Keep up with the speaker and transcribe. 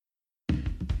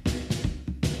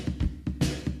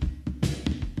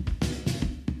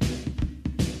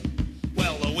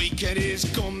weekend is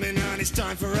coming and it's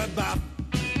time for a bath.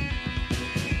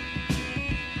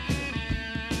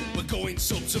 We're going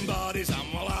sub some bodies and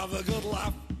we'll have a good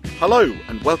laugh. Hello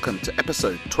and welcome to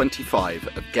episode 25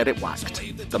 of Get It Whacked,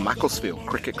 the Macclesfield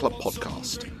Cricket Club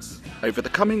podcast. Over the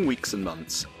coming weeks and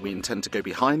months, we intend to go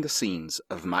behind the scenes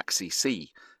of MACCC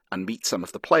and meet some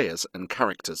of the players and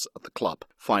characters of the club,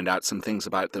 find out some things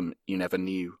about them you never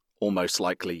knew, or most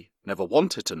likely never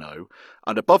wanted to know,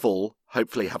 and above all,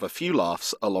 hopefully have a few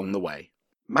laughs along the way.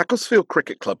 Macclesfield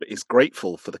Cricket Club is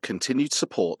grateful for the continued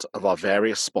support of our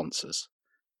various sponsors.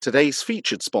 Today's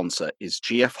featured sponsor is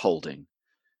GF Holding.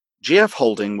 GF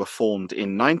Holding were formed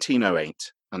in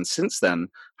 1908 and since then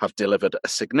have delivered a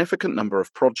significant number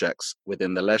of projects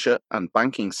within the leisure and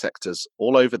banking sectors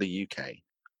all over the UK.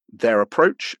 Their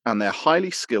approach and their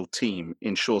highly skilled team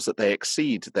ensures that they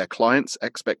exceed their clients'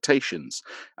 expectations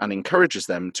and encourages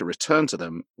them to return to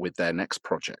them with their next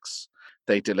projects.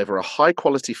 They deliver a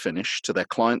high-quality finish to their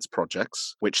clients'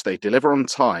 projects, which they deliver on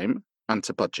time and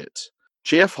to budget.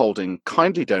 GF Holding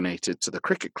kindly donated to the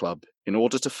cricket club in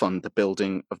order to fund the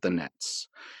building of the nets.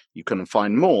 You can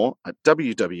find more at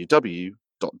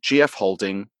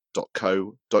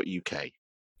www.gfholding.co.uk.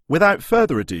 Without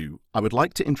further ado, I would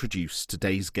like to introduce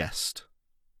today's guest.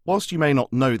 Whilst you may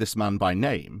not know this man by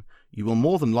name, you will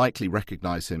more than likely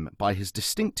recognise him by his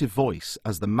distinctive voice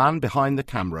as the man behind the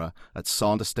camera at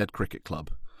Sanderstead Cricket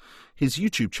Club. His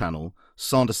YouTube channel,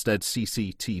 Sanderstead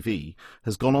CCTV,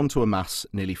 has gone on to amass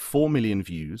nearly 4 million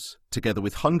views, together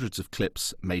with hundreds of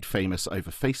clips made famous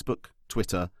over Facebook,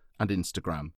 Twitter and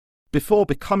Instagram. Before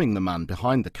becoming the man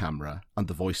behind the camera and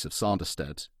the voice of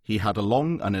Sanderstead, he had a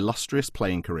long and illustrious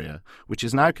playing career, which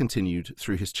is now continued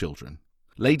through his children.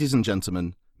 Ladies and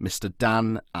gentlemen, Mr.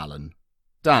 Dan Allen.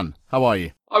 Dan, how are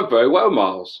you? I'm very well,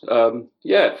 Miles. 4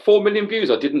 million views.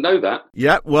 I didn't know that.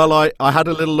 Yeah, well, I had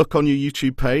a little look on your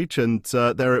YouTube page and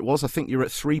there it was. I think you're at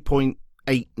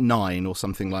 3.89 or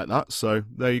something like that. So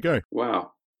there you go.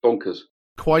 Wow, bonkers.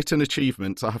 Quite an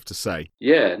achievement, I have to say.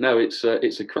 Yeah, no, it's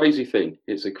a crazy thing.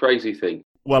 It's a crazy thing.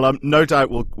 Well, no doubt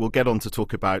we'll get on to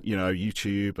talk about,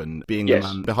 YouTube and being the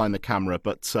man behind the camera.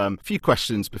 But a few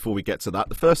questions before we get to that.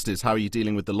 The first is, how are you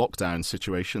dealing with the lockdown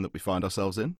situation that we find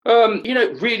ourselves in?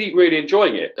 Really, really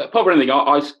enjoying it. Apart from anything,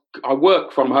 I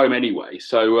work from home anyway,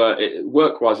 so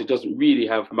work-wise, it doesn't really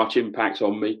have much impact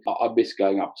on me. I miss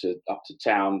going up to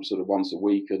town sort of once a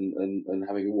week and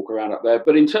having a walk around up there.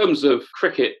 But in terms of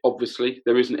cricket, obviously,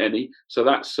 there isn't any, so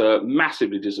that's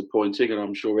massively disappointing, and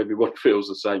I'm sure everyone feels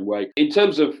the same way. In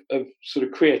terms of sort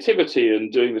of creativity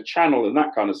and doing the channel and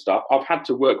that kind of stuff, I've had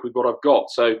to work with what I've got,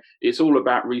 so it's all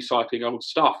about recycling old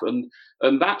stuff, and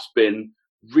that's been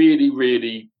really,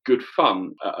 really good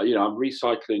fun. I'm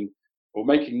recycling or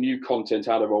making new content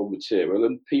out of old material,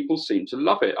 and people seem to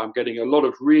love it. I'm getting a lot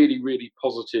of really, really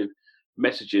positive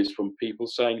messages from people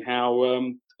saying how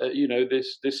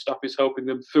this stuff is helping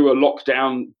them through a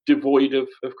lockdown devoid of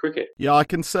cricket. Yeah, I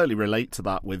can certainly relate to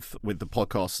that with the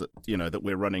podcast that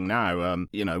we're running now.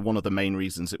 One of the main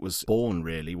reasons it was born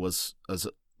really was as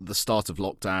the start of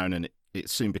lockdown, and it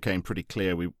soon became pretty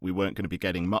clear we weren't going to be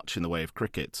getting much in the way of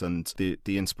cricket, and the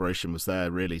inspiration was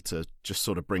there really to just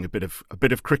sort of bring a bit of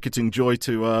cricketing joy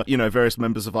to various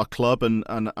members of our club,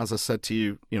 and as I said to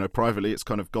you, privately, it's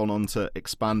kind of gone on to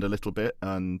expand a little bit,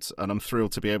 and I'm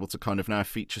thrilled to be able to kind of now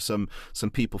feature some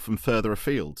people from further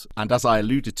afield. And as I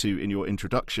alluded to in your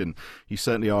introduction, you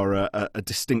certainly are a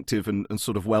distinctive and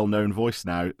sort of well-known voice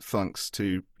now, thanks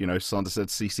to Sanderstead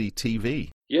CCTV.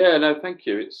 Yeah, no, thank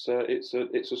you. It's a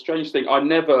strange thing. I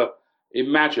never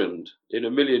imagined in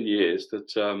a million years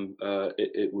that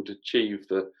it would achieve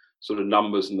the sort of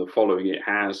numbers and the following it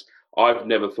has. I've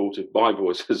never thought of my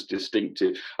voice as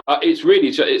distinctive. I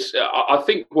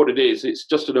think what it is, it's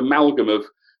just an amalgam of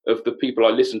the people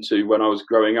I listened to when I was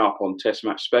growing up on Test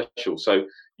Match Special. So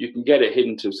you can get a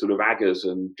hint of sort of Aggers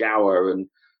and Gower and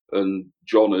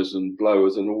Johners and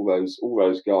Blowers and all those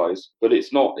guys, but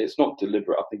it's not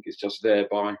deliberate. I think it's just there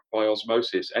by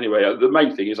osmosis. Anyway, the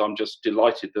main thing is I'm just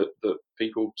delighted that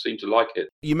people seem to like it.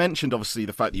 You mentioned obviously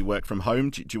the fact that you work from home.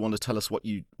 Do you want to tell us what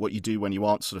you do when you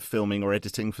aren't sort of filming or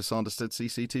editing for Sanderstead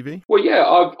CCTV? Well, yeah,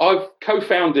 I've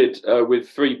co-founded with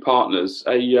 3 partners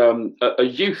a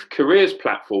youth careers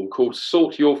platform called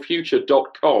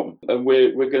sortyourfuture.com, and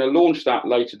we're going to launch that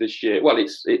later this year. Well,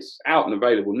 it's out and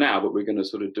available now, but we're going to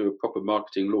sort of do a proper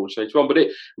marketing launch later on. But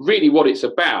what it's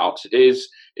about is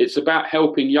it's about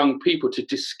helping young people to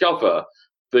discover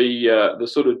the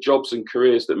sort of jobs and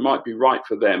careers that might be right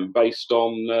for them based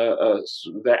on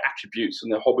their attributes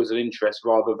and their hobbies and interests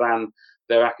rather than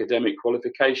their academic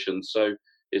qualifications. So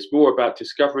it's more about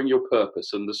discovering your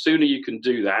purpose, and the sooner you can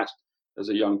do that, as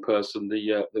a young person,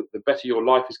 the better your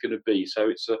life is going to be. So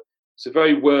it's a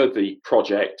very worthy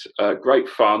project, great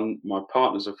fun. My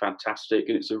partners are fantastic,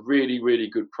 and it's a really, really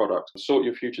good product.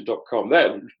 Sortyourfuture.com.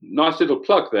 There, nice little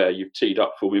plug there you've teed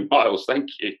up for me, Miles. Thank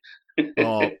you.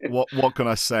 Oh, what can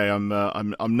I say?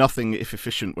 I'm nothing if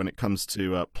efficient when it comes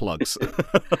to plugs.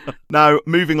 Now,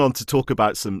 moving on to talk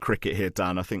about some cricket here,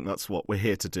 Dan. I think that's what we're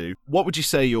here to do. What would you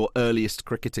say your earliest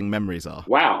cricketing memories are?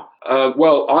 Wow.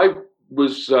 Well, I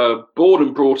was born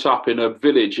and brought up in a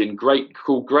village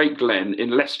called Great Glen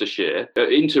in Leicestershire,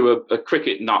 into a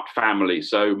cricket nut family.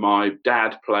 So my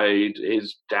dad played,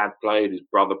 his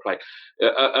brother played,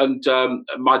 and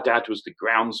my dad was the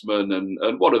groundsman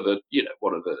and one of the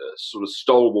sort of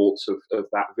stalwarts of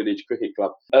that village cricket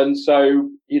club. And so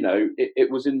it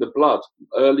was in the blood.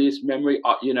 Earliest memory,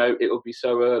 it'll be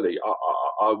so early.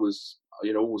 I was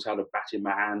always had a bat in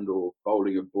my hand or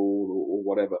bowling a ball or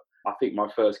whatever. I think my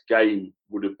first game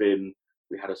would have been,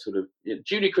 we had a sort of,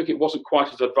 junior cricket wasn't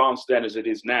quite as advanced then as it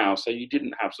is now, so you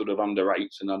didn't have sort of under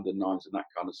 8s and under 9s and that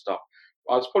kind of stuff.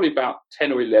 I was probably about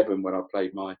 10 or 11 when I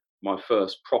played my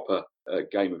first proper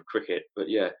game of cricket. But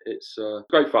yeah, it's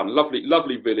great fun.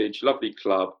 Lovely village, lovely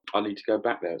club. I need to go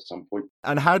back there at some point.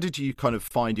 And how did you kind of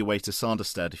find your way to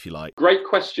Sanderstead, if you like? Great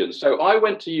question. So I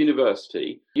went to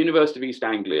University of East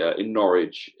Anglia in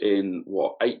Norwich in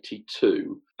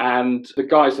 82. And the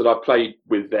guys that I played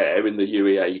with there in the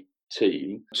UEA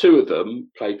team, 2 of them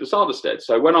played for Sanderstead.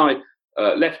 So when I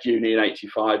left uni in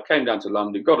 85, came down to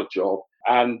London, got a job,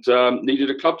 and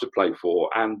needed a club to play for.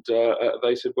 And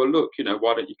they said, well, look,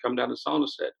 why don't you come down to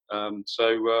Sanderstead?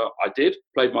 So I did,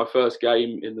 played my first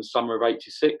game in the summer of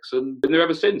 86 and been there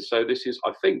ever since. So this is,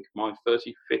 I think, my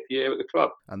 35th year at the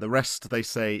club. And the rest, they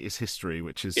say, is history,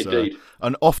 which is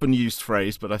an often used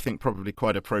phrase, but I think probably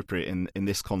quite appropriate in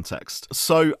this context.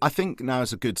 So I think now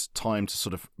is a good time to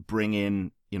sort of bring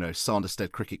in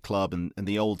Sanderstead Cricket Club and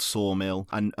the old sawmill,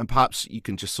 and perhaps you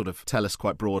can just sort of tell us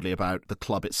quite broadly about the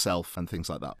club itself and things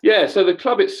like that. Yeah, so the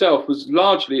club itself was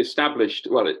largely established,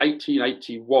 in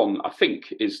 1881, I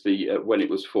think, is the when it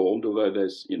was formed, although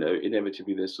there's,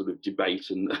 inevitably there's sort of debate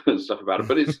and stuff about it,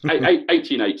 but it's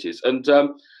 1880s, and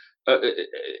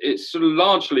it sort of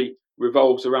largely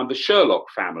revolves around the Sherlock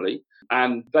family,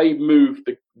 and they moved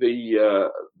the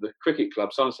cricket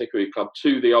club, Sanderstead Cricket Club,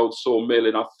 to the old sawmill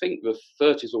in, I think, the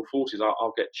 30s or 40s.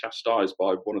 I'll get chastised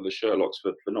by one of the Sherlocks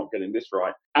for not getting this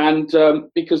right. And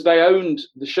because the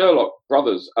Sherlock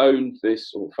brothers owned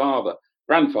this, or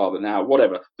grandfather now,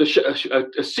 whatever,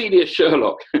 a senior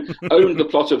Sherlock owned the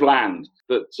plot of land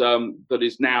that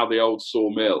is now the old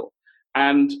sawmill.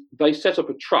 And they set up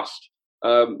a trust,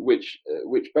 which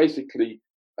basically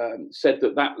said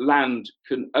that land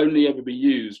can only ever be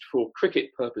used for cricket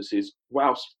purposes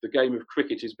whilst the game of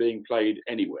cricket is being played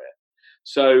anywhere.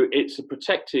 So it's a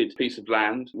protected piece of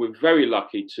land. We're very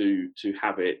lucky to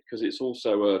have it because it's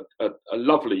also a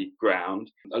lovely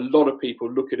ground. A lot of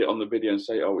people look at it on the video and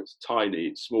say, oh, it's tiny,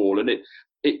 it's small. And it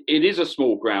is a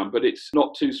small ground, but it's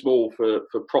not too small for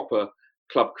proper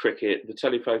club cricket. The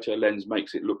telephoto lens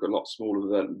makes it look a lot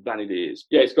smaller than it is.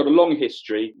 Yeah, it's got a long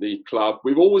history, the club.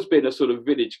 We've always been a sort of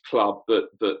village club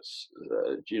that's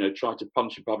tried to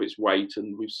punch above its weight,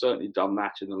 and we've certainly done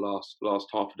that in the last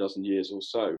half a dozen years or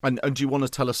so. And do you want to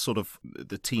tell us sort of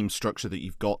the team structure that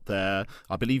you've got there?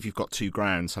 I believe you've got 2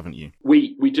 grounds, haven't you?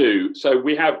 We do. So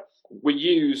we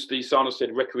use the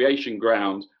Sanderstead Recreation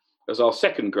Ground as our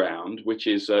second ground, which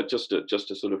is just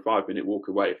a sort of 5-minute walk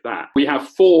away, if that. We have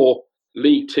 4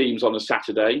 league teams on a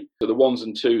Saturday. So the 1s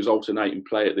and 2s alternate and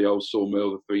play at the old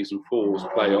sawmill. The 3s and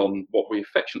 4s play on what we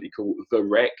affectionately call the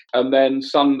Rec. And then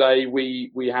Sunday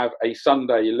we have a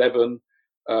Sunday 11,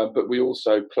 but we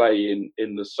also play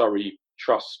in the Surrey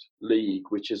Trust League,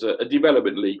 which is a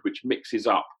development league which mixes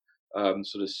up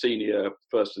sort of senior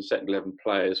first and second 11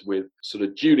 players with sort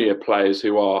of junior players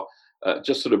who are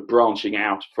just sort of branching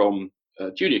out from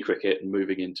junior cricket and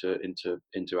moving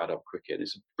into adult cricket.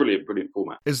 It's a brilliant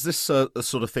format. Is this a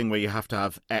sort of thing where you have to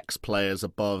have X players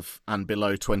above and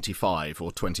below 25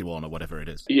 or 21 or whatever it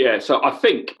is? Yeah, so I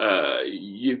think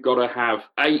you've got to have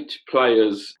 8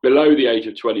 players below the age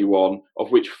of 21, of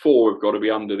which 4 have got to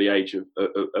be under the age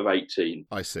of 18.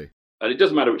 I see. And it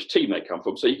doesn't matter which team they come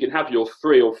from. So you can have your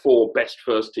 3 or 4 best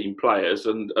first team players,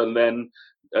 and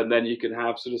then you can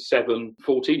have sort of 7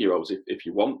 14-year-olds if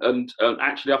you want. And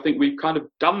actually, I think we've kind of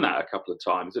done that a couple of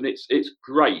times, and it's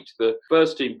great. The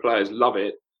first team players love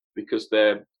it because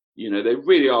they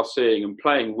really are seeing and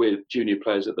playing with junior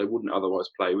players that they wouldn't otherwise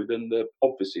play with, and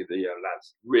obviously the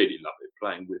lads really love it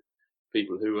playing with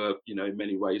people who are, in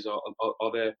many ways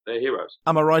are their heroes.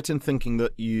 Am I right in thinking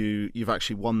that you've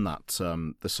actually won that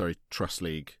the Surrey Trust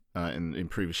League in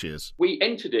previous years? We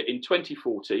entered it in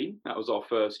 2014. That was our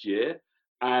first year,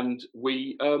 and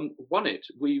we won it.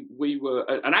 We were,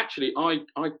 and actually, I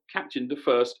captained the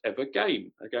first ever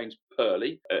game against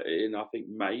Purley in, I think,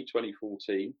 May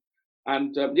 2014,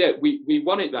 and we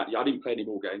won it that year. I didn't play any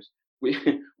more games. We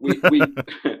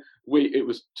it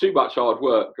was too much hard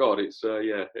work. God, it's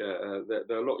they're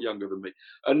a lot younger than me,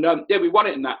 and we won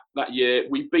it in that year.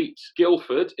 We beat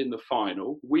Guildford in the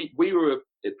final. We were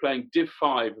playing Div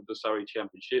 5 of the Surrey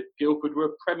Championship. Guildford were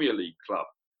a Premier League club,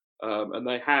 and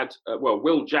they had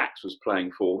Will Jacks was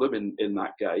playing for them in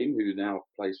that game, who now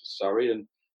plays for Surrey, and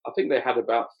I think they had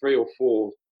about 3 or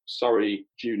 4 Surrey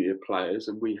junior players,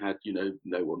 and we had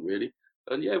no one really.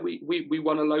 And we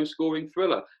won a low-scoring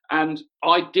thriller. And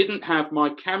I didn't have my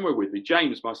camera with me.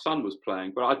 James, my son, was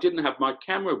playing, but I didn't have my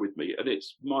camera with me. And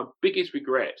it's my biggest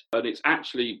regret. And it's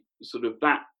actually sort of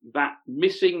that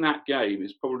missing that game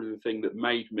is probably the thing that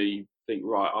made me think,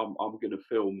 right, I'm going to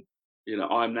film.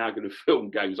 I'm now going to film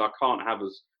games. I can't have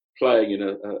us playing in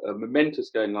a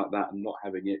momentous game like that and not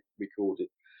having it recorded.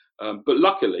 But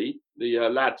luckily, the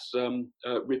lads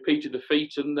repeated the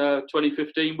feat, and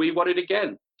 2015 we won it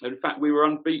again. In fact, we were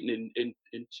unbeaten in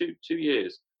 2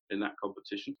 years in that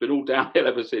competition. It's been all downhill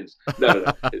ever since. No.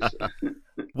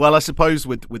 Well, I suppose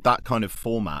with that kind of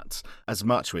format, as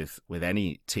much with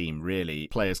any team really,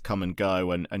 players come and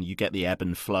go, and you get the ebb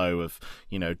and flow of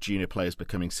junior players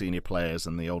becoming senior players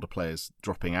and the older players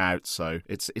dropping out. So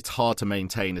it's hard to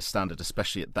maintain a standard,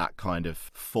 especially at that kind of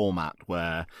format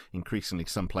where increasingly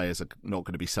some players are not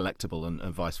going to be selectable and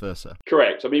vice versa.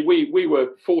 Correct. I mean, we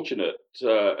were fortunate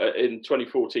in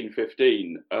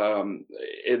 2014-15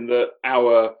 in that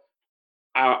our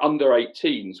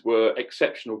under-18s were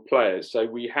exceptional players. So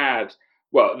we had,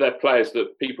 they're players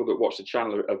that people that watch the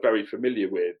channel are very familiar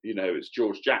with. It's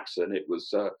George Jackson, it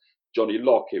was Johnny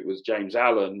Locke, it was James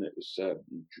Allen, it was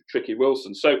Tricky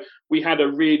Wilson. So we had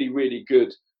a really, really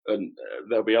good, and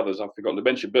there'll be others I've forgotten to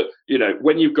mention, but,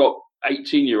 when you've got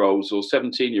 18-year-olds or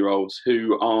 17-year-olds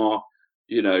who are,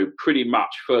 pretty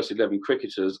much first 11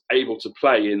 cricketers able to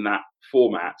play in that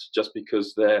format just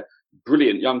because they're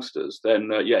brilliant youngsters, then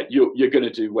you're going to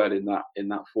do well in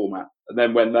that format. And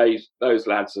then when those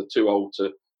lads are too old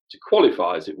to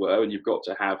qualify, as it were, and you've got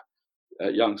to have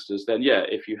youngsters, then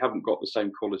if you haven't got the same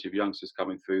quality of youngsters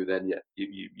coming through, then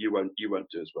you won't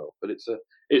do as well. But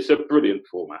it's a brilliant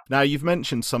format. Now, you've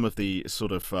mentioned some of the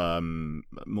sort of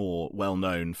more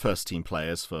well-known first-team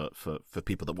players for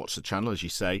people that watch the channel, as you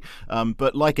say.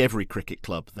 But like every cricket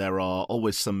club, there are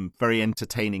always some very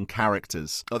entertaining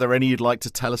characters. Are there any you'd like to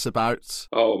tell us about?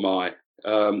 Oh my.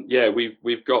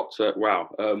 We've got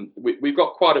we've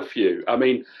got quite a few. I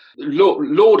mean,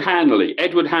 Lord Hanley,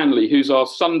 Edward Hanley, who's our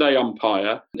Sunday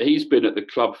umpire. He's been at the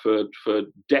club for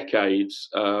decades.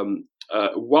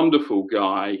 Wonderful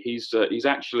guy. He's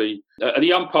actually and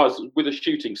he umpires with a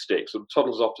shooting stick, sort of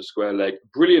toddles off to square leg.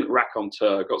 Brilliant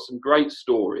raconteur. Got some great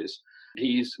stories.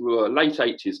 He's late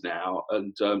 80s now,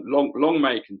 and long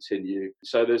may continue.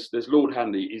 So there's Lord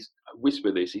Hanley.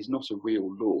 Whisper this. He's not a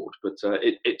real lord, but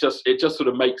it just sort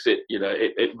of makes it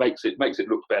it makes it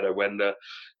look better when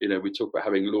we talk about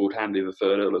having Lord Hanley the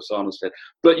Third, Earl of Sarnstead.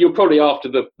 But you're probably after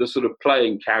the sort of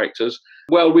playing characters.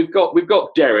 Well, we've got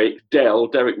Derek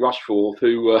Rushforth,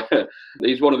 who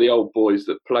he's one of the old boys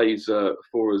that plays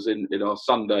for us in our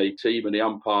Sunday team, and he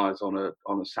umpires on a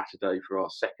Saturday for our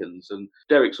seconds. And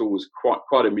Derek's always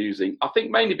quite amusing. I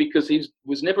think mainly because he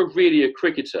was never really a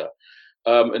cricketer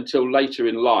until later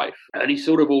in life, and he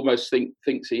sort of almost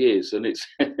thinks he is, and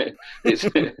he's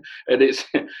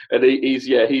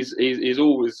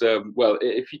always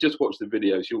if you just watch the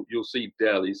videos, you'll see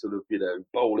Dell. He's sort of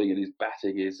bowling, and his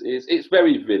batting is it's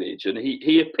very village, and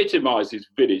he epitomises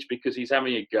village because he's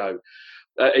having a go.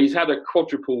 He's had a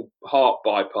quadruple heart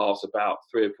bypass about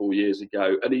 3 or 4 years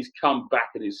ago, and he's come back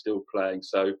and he's still playing.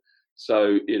 So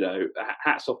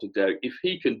hats off to Derek. If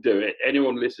he can do it,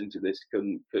 anyone listening to this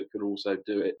can also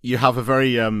do it. You have a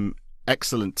very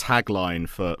excellent tagline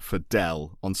for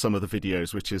Dell on some of the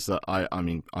videos, which is that I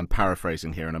mean I'm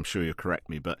paraphrasing here, and I'm sure you'll correct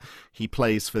me, but he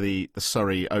plays for the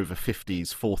Surrey over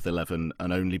 50s fourth 11,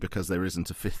 and only because there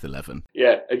isn't a fifth 11.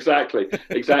 Yeah, exactly.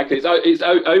 It's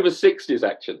over 60s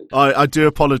actually. I do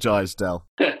apologise, Dell.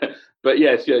 But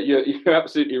yes, you're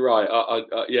absolutely right.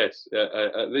 Yes,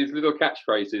 these little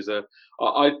catchphrases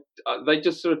they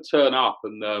just sort of turn up,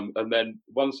 and then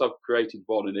once I've created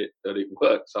one and it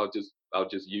works, I'll just I'll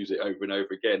just use it over and over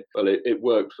again. Well, it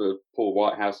worked for Paul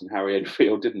Whitehouse and Harry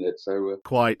Enfield, didn't it? So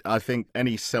quite. I think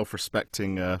any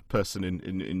self-respecting person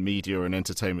in media and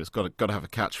entertainment has got to have a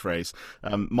catchphrase.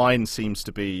 Mine seems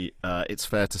to be "It's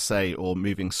fair to say" or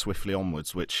 "Moving swiftly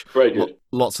onwards," which very good.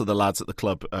 Lots of the lads at the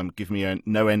club give me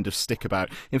no end of stick about.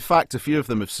 In fact, a few of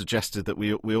them have suggested that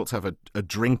we ought to have a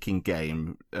drinking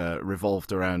game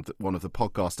revolved around one of the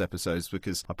podcast episodes,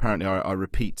 because apparently I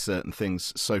repeat certain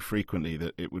things so frequently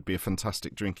that it would be a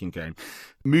fantastic drinking game.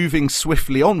 Moving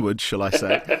swiftly onwards, shall I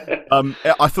say?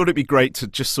 I thought it'd be great to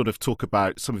just sort of talk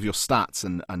about some of your stats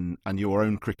and your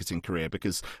own cricketing career,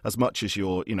 because as much as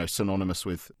you're synonymous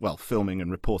with filming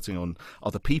and reporting on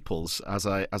other people's, as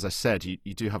I said,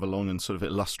 you do have a long and sort of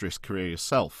illustrious career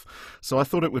yourself. So I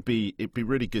thought it'd be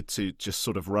really good to just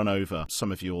sort of run over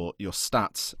some of your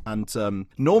stats. And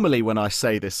normally when I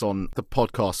say this on the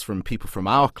podcast from people from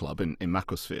our club in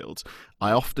Macclesfield,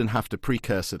 I often have to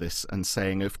precursor this and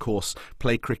saying, of course,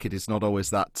 play cricket is not always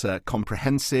that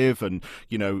comprehensive, and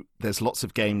there's lots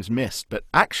of games missed. But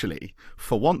actually,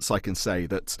 for once, I can say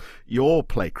that your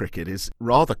play cricket is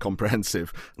rather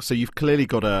comprehensive. So you've clearly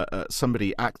got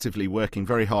somebody actively working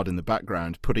very hard in the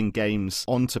background, putting games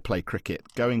onto play cricket,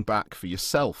 going back for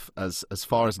yourself as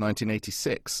far as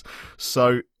 1986.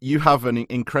 So you have an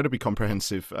incredibly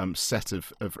comprehensive set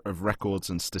of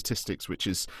records and statistics, which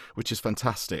is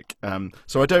fantastic.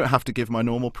 So I don't have to give my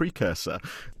normal precursor.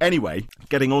 Anyway,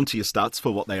 getting on to your stats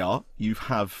for what they are. You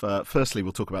have, firstly,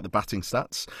 we'll talk about the batting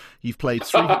stats. You've played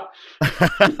three...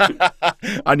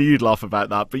 I knew you'd laugh about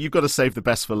that, but you've got to save the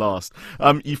best for last.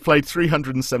 You've played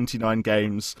 379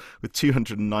 games with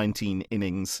 219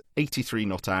 innings, 83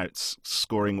 not outs,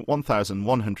 scoring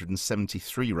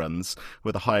 1,173 runs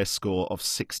with a highest score of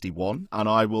 61. And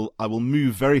I will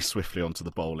move very swiftly onto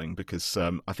the bowling, because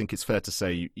I think it's fair to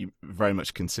say you very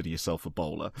much consider yourself a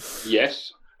bowler.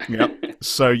 Yes. Yep.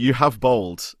 So you have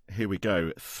bowled, here we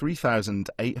go,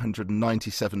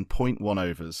 3,897.1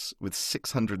 overs with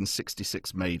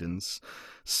 666 maidens,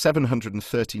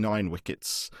 739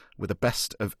 wickets with a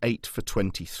best of 8 for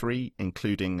 23,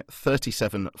 including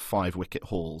 37 5-wicket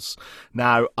hauls.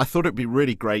 Now, I thought it'd be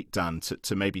really great, Dan,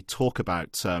 to maybe talk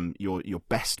about your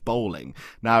best bowling.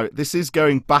 Now, this is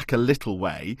going back a little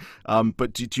way,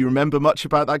 but do you remember much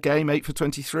about that game, 8 for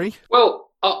 23? Well,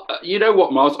 you know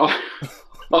what, Miles?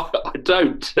 I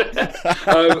don't.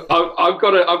 I've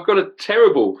got a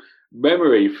terrible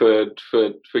memory for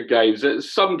games.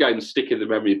 Some games stick in the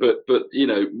memory, but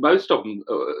most of them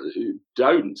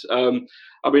don't. I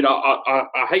mean,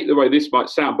 I hate the way this might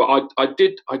sound, but I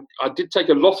did take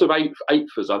a lot of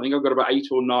eighthers. I think I've got about 8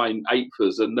 or 9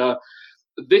 eighthers, and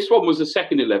this one was a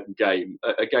second 11 game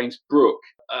against Brooke.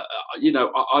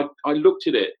 I looked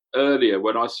at it earlier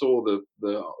when I saw the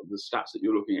stats that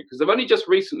you're looking at, because they've only just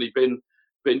recently been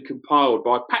compiled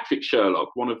by Patrick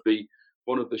Sherlock, one of the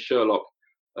Sherlock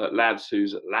lads.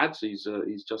 He's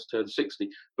just turned 60,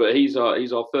 but he's our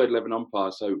third 11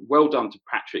 umpire. So well done to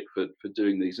Patrick for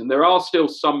doing these. And there are still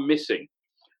some missing,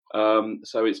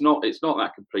 so it's not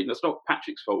that complete. That's not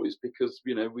Patrick's fault. It's because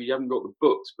we haven't got the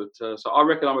books. But so I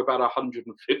reckon I'm about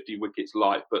 150 wickets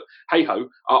light. But hey ho,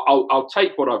 I'll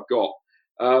take what I've got.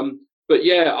 But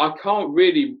yeah, I can't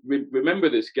really remember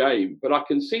this game, but I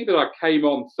can see that I came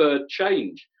on third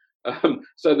change.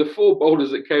 So the 4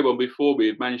 bowlers that came on before me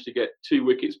had managed to get 2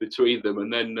 wickets between them,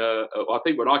 and then I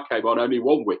think when I came on, only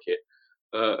 1 wicket,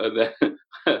 and then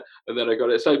and then I got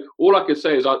it. So all I can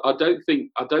say is I don't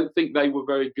think they were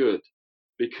very good,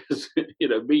 because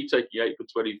me taking 8 for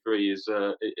 23 is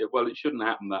it shouldn't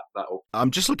happen that often. I'm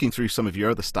just looking through some of your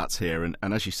other stats here, and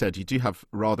as you said, you do have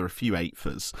rather a few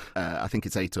eighthers. I think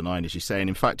it's 8 or 9, as you say, and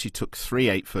in fact you took 3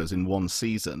 eighthers in one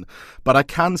season. But I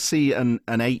can see an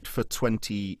 8 for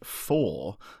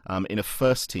 24 in a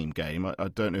first team game. I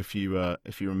don't know if you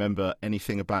remember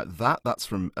anything about that. That's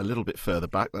from a little bit further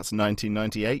back. That's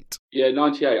 1998. Yeah,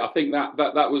 98. I think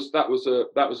that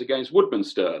was against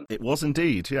Woodmansterne. It was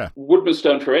indeed, yeah.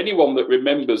 Woodmansterne, for anyone that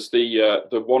remembers the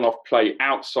one-off play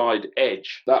Outside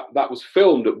Edge, that was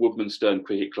filmed at Woodmansterne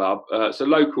Cricket Club. So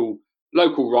local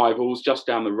rivals just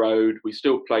down the road. We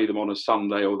still play them on a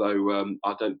Sunday, although we're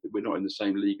not in the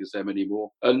same league as them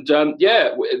anymore. And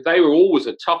they were always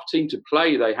a tough team to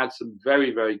play. They had some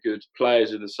very, very good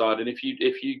players in the side, and if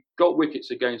you got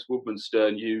wickets against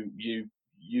Woodmansterne, you knew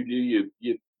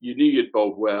you'd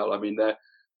bowled well. I mean, their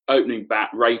opening bat,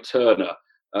 Ray Turner,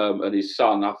 and his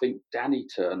son, I think Danny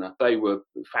Turner, they were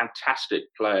fantastic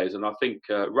players. And I think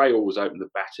Ray always opened the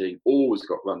batting, always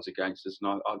got runs against us.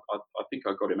 And I think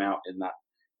I got him out in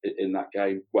in that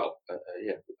game. Well,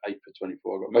 8 for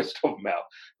 24. I got most of them out,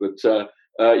 but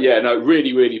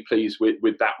really, really pleased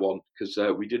with that one because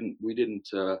we didn't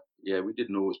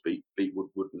always beat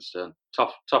Woodmansterne.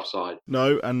 Tough side.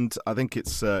 No, and I think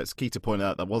it's key to point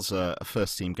out that was a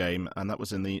first team game, and that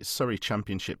was in the Surrey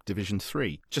Championship Division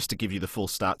 3. Just to give you the full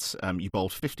stats, you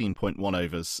bowled 15.1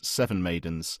 overs, 7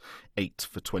 maidens, 8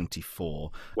 for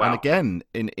 24. Wow. And again,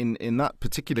 in that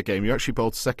particular game, you actually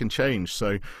bowled second change.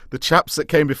 So the chaps that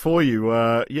came before you,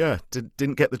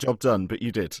 didn't get the job done, but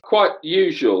you did. Quite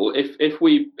usual. If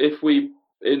we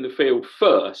in the field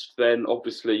first, then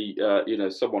obviously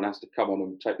someone has to come on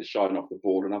and take the shine off the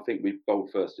ball, and I think we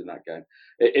bowled first in that game.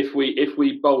 If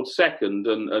we bowled second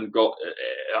and got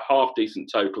a half decent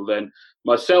total, then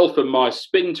myself and my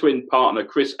spin twin partner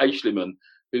Chris Aishliman,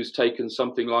 who's taken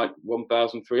something like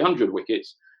 1,300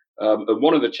 wickets. And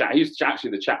one of the he's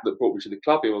actually the chap that brought me to the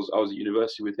club. I was at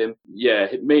university with him. Yeah,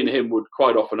 me and him would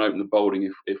quite often open the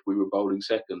bowling if we were bowling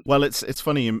second. Well, it's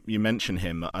funny you mention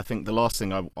him. I think the last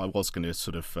thing I was going to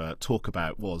sort of talk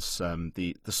about was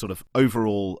the sort of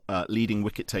overall leading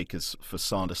wicket takers for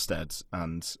Sanderstead.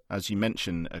 And as you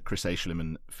mentioned, Chris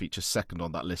Aishliman features second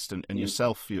on that list, and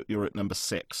yourself, you're at number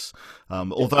 6.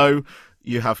 Although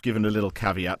you have given a little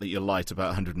caveat that you're light about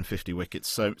 150 wickets,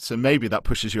 so maybe that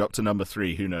pushes you up to number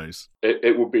 3. Who knows?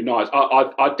 It would be nice.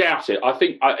 I doubt it. I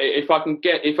think if I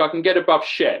can get above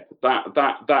Shep,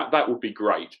 that would be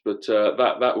great. But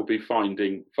that would be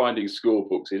finding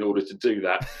scorebooks in order to do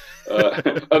that.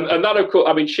 And that, of course,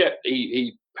 I mean, Shep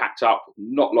he packed up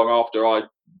not long after I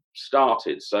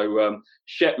started, so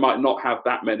Shep might not have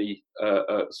that many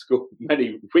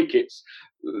many wickets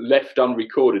left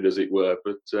unrecorded, as it were,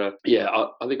 but I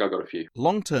think I got a few.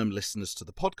 Long-term listeners to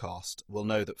the podcast will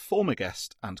know that former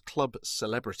guest and club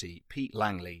celebrity Pete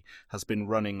Langley has been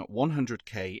running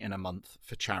 100k in a month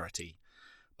for charity.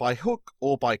 By hook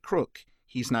or by crook,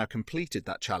 he's now completed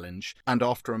that challenge, and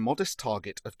after a modest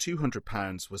target of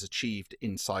 £200 was achieved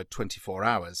inside 24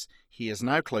 hours, he is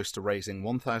now close to raising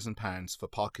 £1,000 for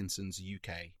Parkinson's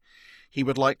UK. He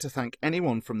would like to thank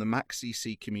anyone from the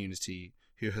MacCC community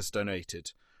who has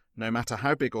donated. No matter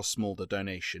how big or small the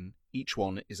donation, each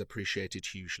one is appreciated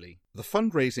hugely. The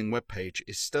fundraising webpage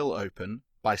is still open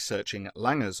by searching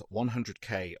Langer's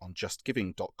 100k on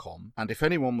justgiving.com, and if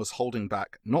anyone was holding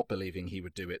back, not believing he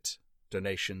would do it,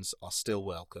 donations are still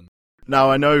welcome.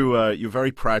 Now, I know you're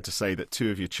very proud to say that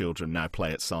 2 of your children now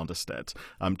play at Sanderstead.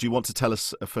 Do you want to tell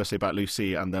us firstly about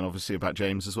Lucy and then obviously about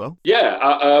James as well? Yeah,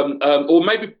 or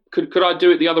maybe could I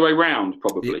do it the other way round,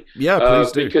 probably? Yeah,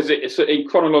 please do. Because it's in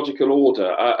chronological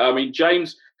order. I mean,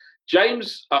 James,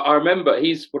 I remember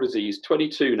he's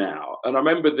 22 now. And I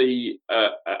remember the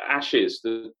Ashes,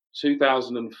 the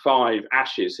 2005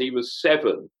 Ashes, he was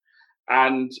 7.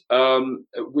 And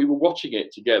we were watching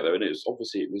it together, and it was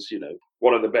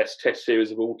one of the best Test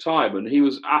series of all time, and he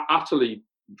was utterly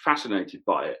fascinated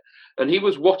by it. And he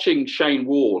was watching Shane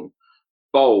Warne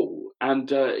bowl, and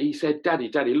he said, "Daddy,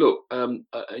 look."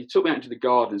 He took me out into the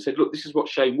garden and said, "Look, this is what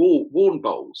Shane Warne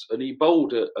bowls," and he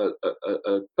bowled a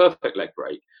perfect leg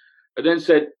break, and then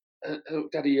said,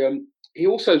 "Daddy,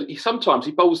 he sometimes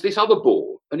bowls this other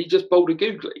ball," and he just bowled a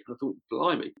googly. I thought,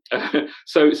 blimey.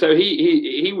 So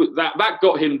he that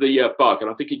got him the bug,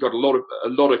 and I think he got a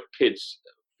lot of kids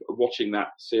watching that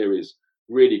series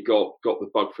really got the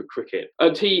bug for cricket.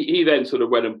 And he then sort of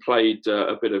went and played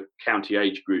a bit of county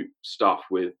age group stuff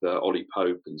with Ollie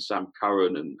Pope and Sam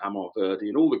Curran and Amar Verdi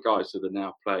and all the guys that are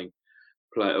now playing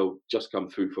just come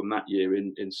through from that year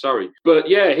in Surrey. But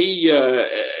yeah,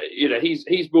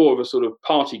 he's more of a sort of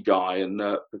party guy and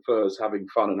prefers having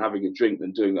fun and having a drink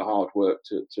than doing the hard work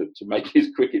to make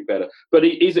his cricket better. But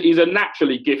he's a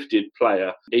naturally gifted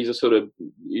player. He's a sort of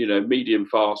medium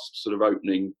fast sort of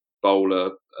opening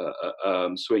bowler,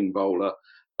 swing bowler,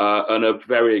 and a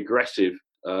very aggressive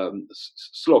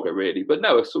slogger, really. But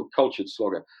no, a sort of cultured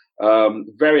slogger.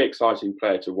 Very exciting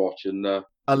player to watch, and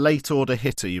a late order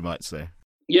hitter, you might say.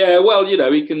 Yeah, well,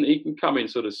 he can come in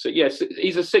sort of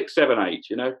he's a 6, 7, 8,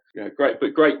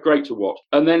 great to watch.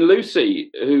 And then Lucy,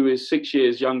 who is 6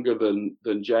 years younger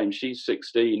than James, she's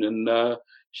 16, and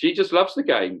she just loves the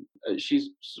game. She's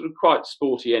sort of quite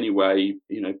sporty anyway,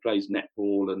 plays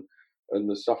netball and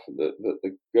the stuff that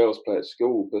the girls play at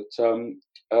school. But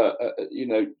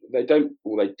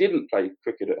they didn't play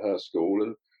cricket at her school,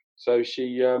 and so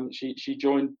she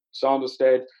joined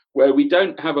Sanderstead, where we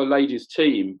don't have a ladies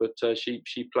team, but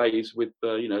she plays with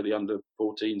the under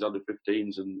 14s, under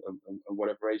 15s, and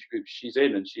whatever age group she's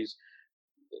in, and she's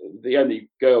the only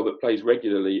girl that plays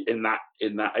regularly in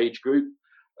that age group.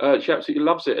 She absolutely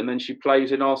loves it, and then she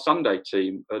plays in our Sunday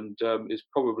team, and is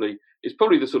probably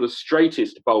the sort of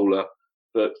straightest bowler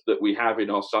that we have in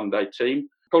our Sunday team.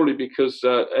 Probably because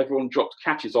everyone drops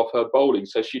catches off her bowling,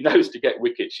 so she knows to get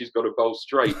wickets, she's got to bowl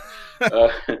straight.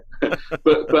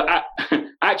 But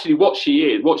actually, what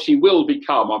she will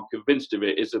become, I'm convinced of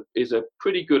it, is a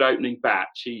pretty good opening bat.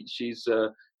 She's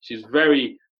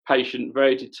very patient,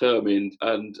 very determined,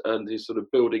 and is sort of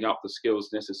building up the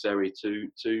skills necessary to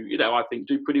I think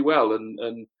do pretty well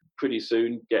and pretty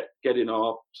soon get in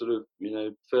our sort of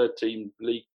third team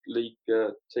league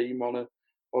team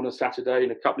on a Saturday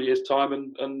in a couple of years' time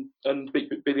and be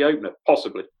the opener,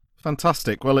 possibly.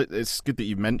 Fantastic. Well, it's good that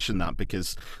you mentioned that,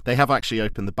 because they have actually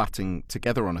opened the batting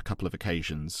together on a couple of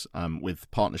occasions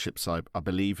with partnerships, I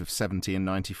believe, of 70 and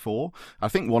 94. I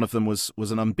think one of them was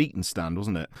an unbeaten stand,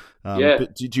 wasn't it? Yeah.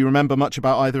 But do you remember much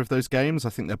about either of those games? I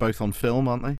think they're both on film,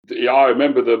 aren't they? Yeah, I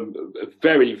remember them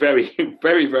very, very,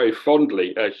 very, very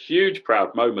fondly. A huge,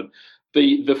 proud moment.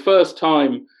 The first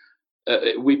time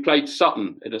we played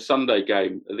Sutton in a Sunday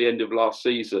game at the end of last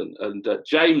season, and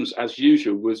James, as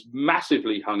usual, was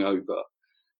massively hungover.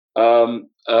 And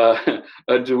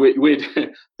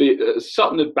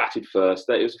Sutton had batted first.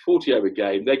 It was a 40-over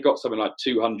game. They got something like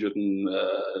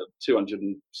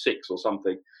 206 or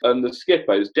something. And the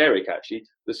skipper, it was Derek actually,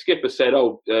 the skipper said,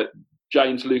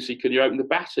 James, Lucy, can you open the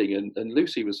batting? And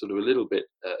Lucy was sort of a little bit,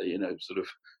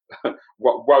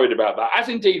 worried about that, as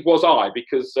indeed was I,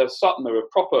 because Sutton are a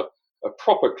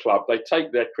proper club. They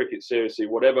take their cricket seriously,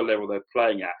 whatever level they're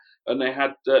playing at. And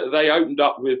they opened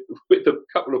up with a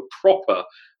couple of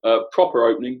proper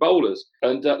opening bowlers.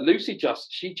 And Lucy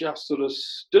just sort of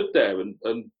stood there and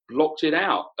blocked it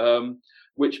out,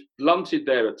 which blunted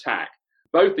their attack.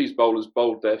 Both these bowlers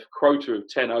bowled their quota of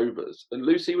 10 overs, and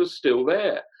Lucy was still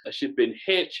there. She'd been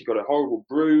hit. She got a horrible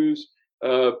bruise.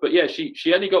 But yeah,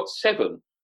 she only got 7.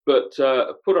 But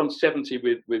put on 70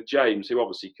 with James, who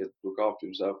obviously could look after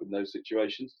himself in those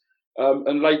situations,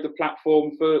 and laid the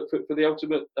platform for the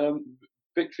ultimate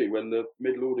victory when the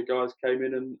middle order guys came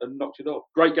in and knocked it off.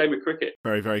 Great game of cricket.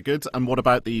 Very, very good. And what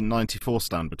about the 94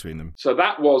 stand between them? So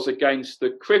that was against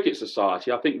the Cricket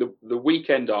Society, I think the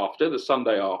weekend after, the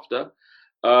Sunday after.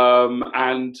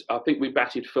 And I think we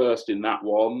batted first in that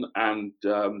one, and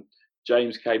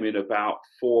James came in about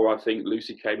 4, I think.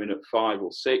 Lucy came in at 5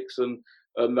 or 6,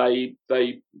 and they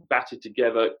batted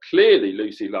together. Clearly,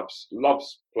 Lucy loves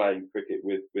playing cricket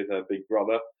with her big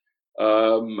brother,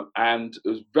 and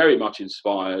was very much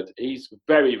inspired. He's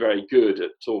very, very good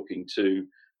at talking to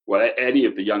any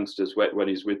of the youngsters when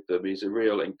he's with them. He's a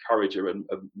real encourager and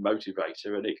a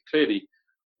motivator, and it clearly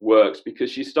works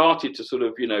because she started to sort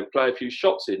of play a few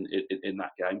shots in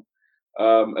that game.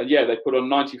 And yeah, they put on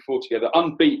 94 together,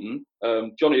 unbeaten.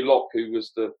 Johnny Locke, who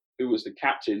was the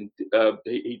captain,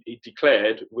 he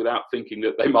declared without thinking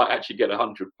that they might actually get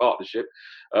 100 partnership.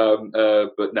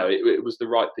 But no, it was the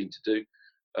right thing to do.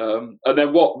 And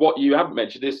then what you haven't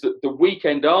mentioned is that the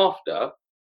weekend after,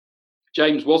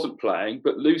 James wasn't playing,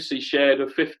 but Lucy shared a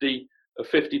 50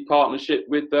 partnership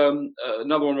with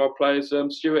another one of our players,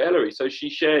 Stuart Ellery. So she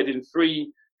shared in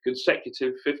 3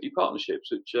 consecutive 50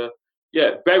 partnerships, which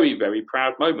very, very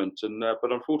proud moment. And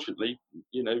but unfortunately,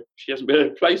 she hasn't been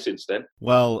able to play since then.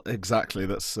 Well, exactly.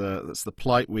 That's the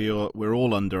plight we're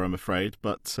all under, I'm afraid.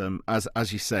 But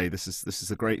as you say, this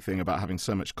is a great thing about having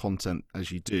so much content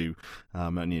as you do,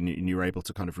 and you're able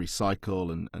to kind of recycle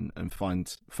and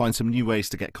find some new ways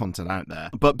to get content out there.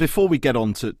 But before we get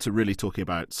on to really talking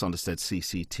about Sanderstead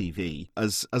CCTV,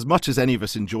 as much as any of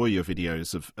us enjoy your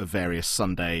videos of various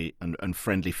Sunday and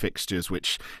friendly fixtures,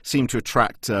 which seem to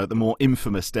attract the more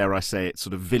infamous, dare I say it,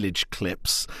 sort of village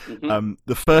clips. Mm-hmm.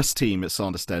 The first team at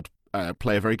Sanderstead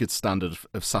play a very good standard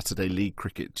of Saturday League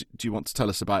cricket. Do you want to tell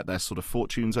us about their sort of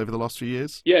fortunes over the last few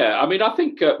years? Yeah, I mean, I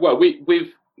think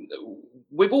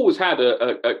we've always had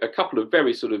a couple of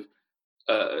very sort of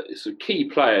key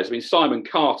players. I mean, Simon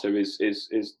Carter is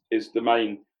the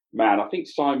main man. I think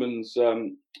Simon's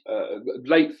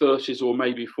late 30s or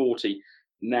maybe 40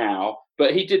 now,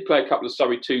 but he did play a couple of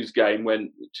Surrey Twos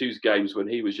games when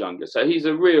he was younger. So he's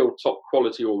a real top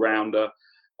quality all rounder,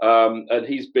 and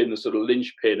he's been the sort of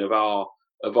linchpin of our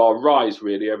rise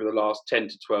really over the last 10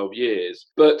 to 12 years.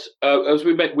 But as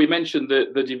we mentioned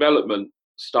the development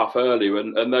stuff earlier,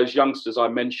 and those youngsters I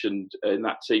mentioned in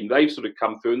that team, they've sort of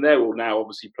come through, and they're all now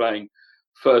obviously playing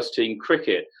first team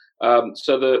cricket.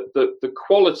 So the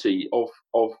quality of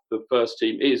the first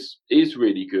team is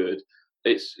really good.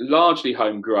 It's largely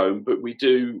homegrown, but we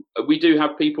do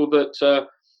have people that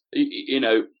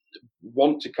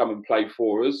want to come and play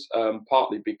for us,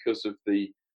 partly because of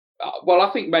I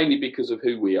think mainly because of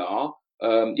who we are.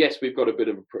 Yes, we've got a bit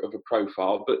of a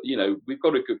profile, but we've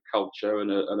got a good culture and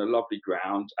a lovely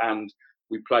ground, and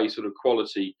we play sort of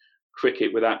quality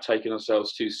cricket without taking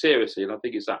ourselves too seriously. And I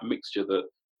think it's that mixture that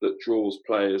draws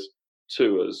players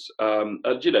to us. And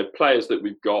players that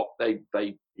we've got, they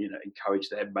encourage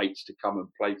their mates to come and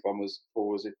play for us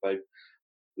if they've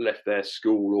left their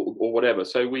school or whatever.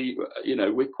 So we're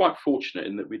quite fortunate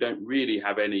in that we don't really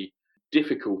have any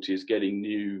difficulties getting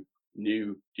new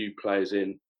players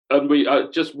in. And we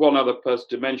just one other person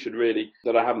to mention really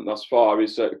that I haven't thus far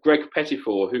is Greg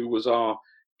Pettifor, who was our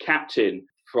captain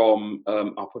from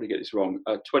I'll probably get this wrong,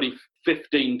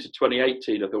 2015 to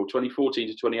 2018, I think, or 2014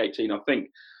 to 2018, I think.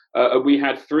 We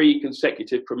had 3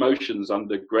 consecutive promotions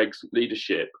under Greg's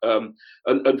leadership, and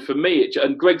for me,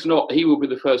 and Greg's not. He will be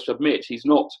the first to admit he's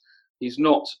not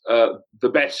the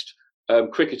best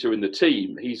cricketer in the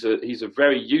team. He's a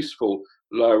very useful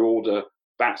lower order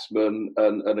batsman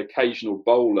and an occasional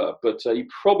bowler, but he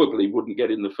probably wouldn't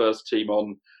get in the first team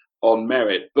on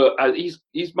merit. But he's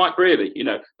Mike Brearley,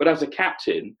 But as a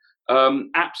captain,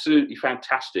 absolutely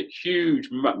fantastic, huge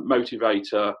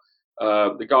motivator.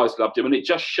 The guys loved him, and it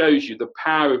just shows you the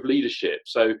power of leadership.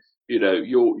 So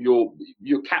your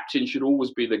captain should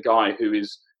always be the guy who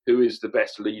is the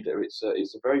best leader. It's a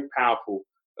very powerful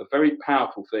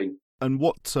thing. And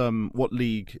what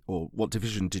league or what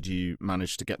division did you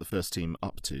manage to get the first team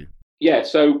up to? Yeah,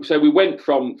 so we went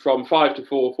from 5 to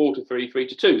 4, 4 to 3, 3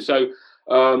 to 2. So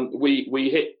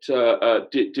we hit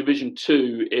Division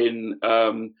 2 in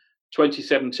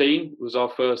 2017 was our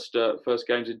first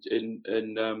games in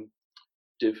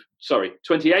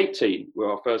 2018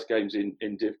 were our first games in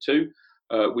Div 2.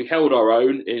 We held our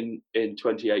own in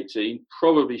 2018.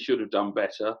 Probably should have done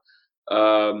better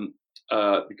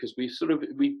because we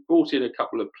brought in a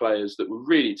couple of players that were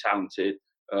really talented.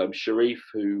 Sharif,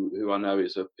 who I know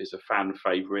is a fan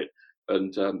favourite,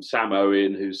 and Sam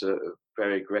Owen, who's a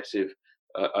very aggressive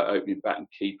opening batting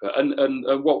keeper, and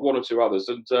one or two others.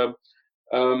 And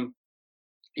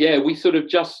we sort of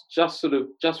just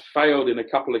failed in a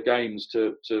couple of games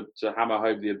to hammer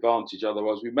home the advantage.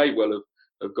 Otherwise, we may well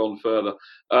have gone further.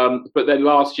 But then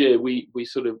last year we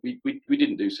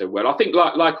didn't do so well. I think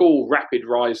like all rapid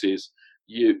rises,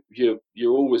 you're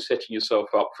always setting yourself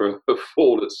up for a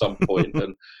fall at some point.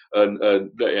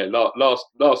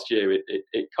 Last year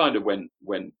it kind of went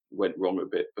wrong a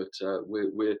bit. But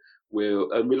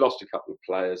we lost a couple of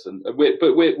players, we're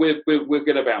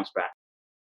going to bounce back.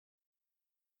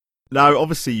 Now,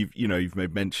 obviously, you've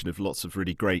made mention of lots of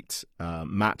really great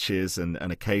matches and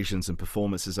occasions and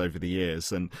performances over the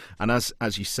years, and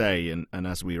as you say, and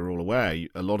as we are all aware,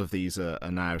 a lot of these are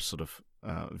now sort of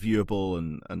viewable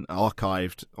and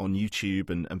archived on YouTube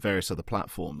and various other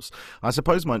platforms. I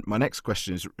suppose my next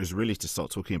question is really to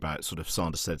start talking about sort of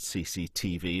Sanderstead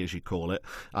CCTV, as you call it,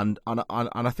 and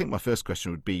I think my first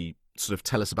question would be sort of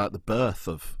tell us about the birth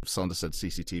of Sanderstead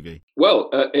CCTV. Well,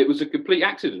 it was a complete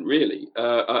accident, really.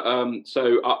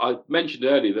 So I mentioned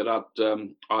earlier that I'd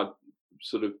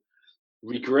sort of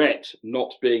regret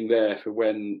not being there for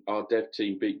when our dev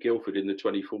team beat Guildford in the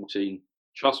 2014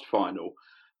 Trust final.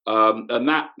 And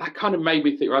that kind of made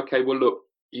me think, okay, well, look,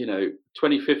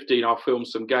 2015, I'll film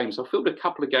some games. I filmed a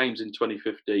couple of games in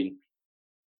 2015.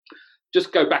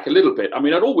 Just go back a little bit. I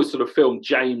mean, I'd always sort of filmed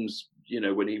James,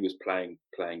 when he was playing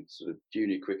sort of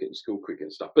junior cricket and school cricket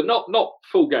and stuff, but not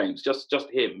full games, just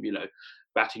him,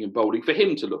 batting and bowling for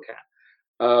him to look at.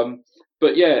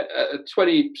 But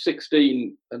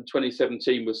 2016 and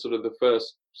 2017 was sort of the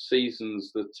first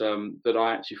seasons that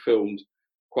I actually filmed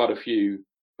quite a few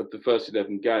of the first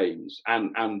 11 games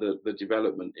and the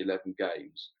development 11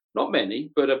 games. Not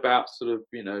many, but about sort of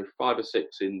 5 or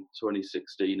 6 in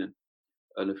 2016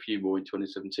 and a few more in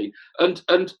 2017. And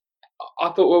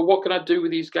I thought, well, what can I do with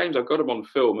these games? I've got them on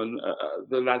film, and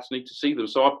the lads need to see them.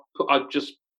 So I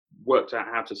just worked out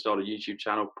how to start a YouTube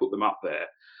channel, put them up there,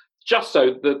 just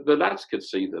so the lads could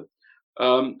see them.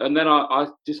 And then I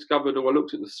discovered, or I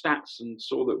looked at the stats and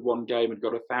saw that one game had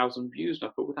got 1,000 views, and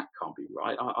I thought, well, that can't be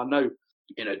right. I know,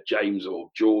 James or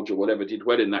George or whatever did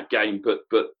well in that game, but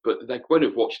they won't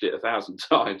have watched it 1,000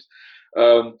 times.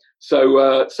 So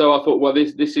I thought, well,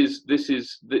 this is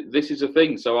a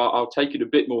thing. So I'll take it a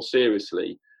bit more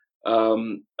seriously.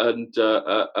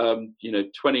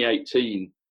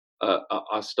 2018,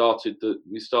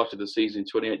 we started the season in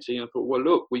 2018. I thought, well,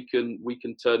 look, we can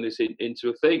turn this into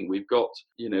a thing. We've got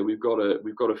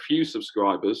a few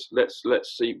subscribers. Let's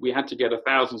see. We had to get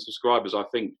 1,000 subscribers, I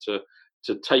think, to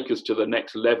take us to the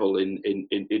next level in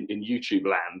YouTube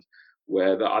land.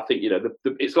 Where I think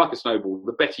it's like a snowball.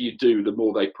 The better you do, the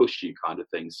more they push you, kind of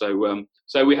thing. So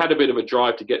we had a bit of a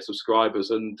drive to get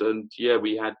subscribers, and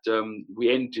we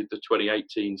ended the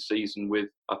 2018 season with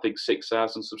I think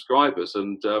 6,000 subscribers,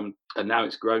 and now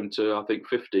it's grown to I think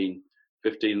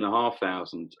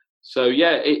 15,500. So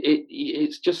yeah,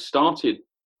 it's just started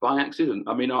by accident.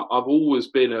 I mean, I've always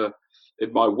been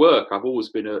in my work, I've always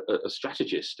been a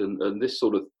strategist, and this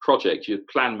sort of project, you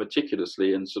plan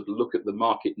meticulously and sort of look at the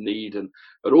market need and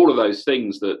all of those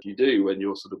things that you do when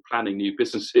you're sort of planning new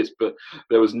businesses. But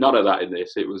there was none of that in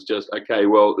this. It was just, okay,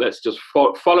 well, let's just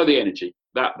follow the energy.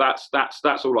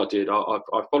 That's all I did.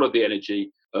 I followed the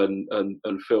energy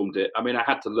and filmed it. I mean, I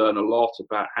had to learn a lot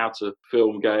about how to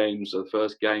film games. The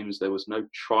first games, there was no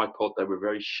tripod. They were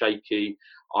very shaky.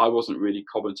 I wasn't really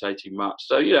commentating much.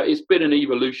 So, it's been an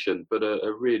evolution, but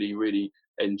a really, really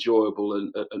enjoyable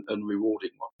and rewarding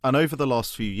one. And over the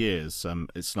last few years,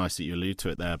 it's nice that you allude to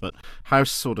it there, but how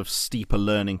sort of steep a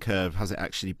learning curve has it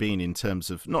actually been in terms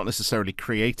of not necessarily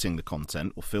creating the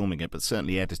content or filming it, but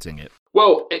certainly editing it?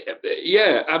 Well,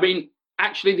 yeah, I mean,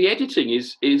 actually the editing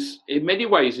is in many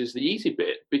ways is the easy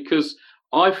bit, because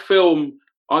I film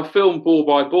ball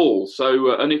by ball.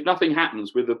 So, and if nothing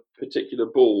happens with a particular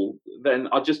ball, then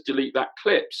I just delete that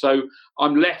clip. So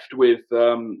I'm left with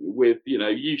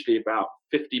usually about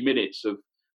 50 minutes of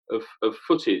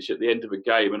footage at the end of a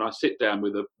game, and I sit down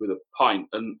with a pint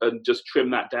and just trim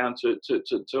that down to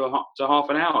half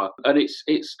an hour. And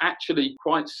it's actually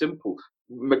quite simple.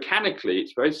 Mechanically,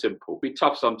 it's very simple. It'd be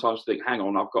tough sometimes to think, hang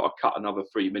on, I've got to cut another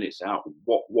 3 minutes out.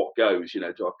 What goes? Do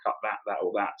I cut that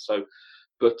or that? So.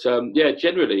 But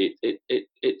generally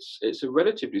it's a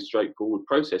relatively straightforward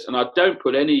process, and I don't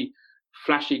put any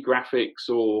flashy graphics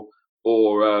or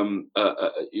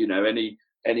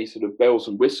any sort of bells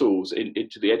and whistles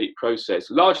into the edit process.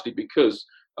 Largely because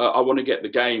I want to get the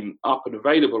game up and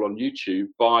available on YouTube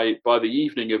by the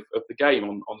evening of the game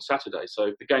on Saturday. So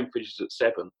if the game finishes at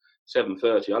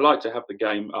 7:30, I like to have the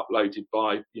game uploaded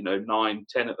by 9,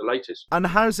 10 at the latest. And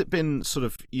how's it been sort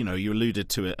of, you alluded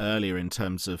to it earlier in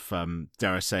terms of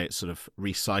dare I say it, sort of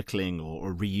recycling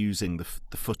or reusing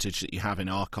the footage that you have in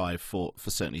archive for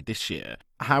certainly this year.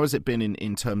 How has it been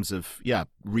in terms of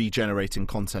regenerating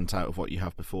content out of what you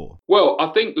have before? Well,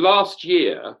 I think last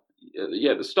year,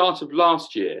 the start of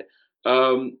last year,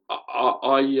 I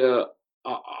thought,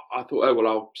 oh well,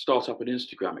 I'll start up an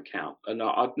Instagram account, and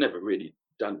I'd never really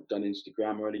done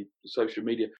Instagram or any social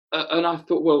media, and I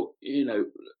thought, well,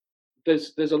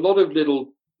 there's a lot of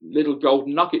little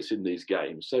golden nuggets in these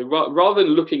games. So rather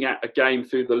than looking at a game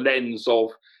through the lens of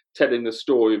telling the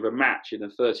story of a match in a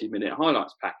 30-minute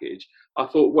highlights package, I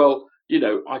thought, well,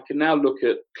 I can now look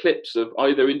at clips of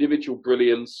either individual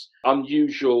brilliance,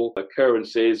 unusual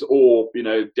occurrences, or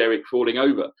Derek falling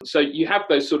over. So you have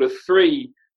those sort of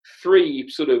three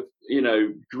sort of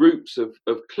groups of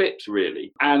clips,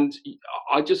 really. And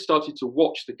I just started to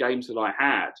watch the games that I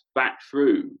had back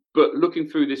through, but looking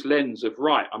through this lens of,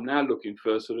 right, I'm now looking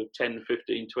for sort of 10,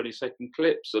 15, 20-second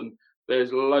clips, and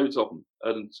there's loads of them,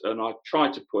 and I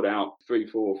try to put out 3,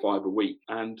 4, or 5 a week,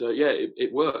 and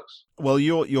it works. Well,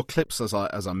 your clips, as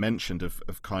I mentioned,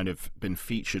 have kind of been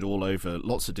featured all over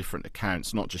lots of different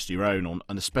accounts, not just your own,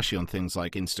 and especially on things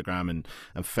like Instagram and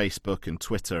Facebook and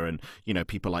Twitter, and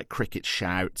people like Cricket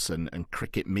Shouts and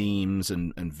Cricket Memes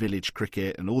and Village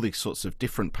Cricket and all these sorts of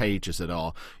different pages that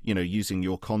are using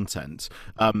your content.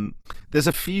 There's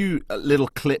a few little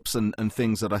clips and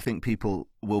things that I think people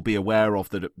will be aware of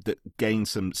that gain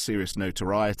some serious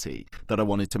notoriety that I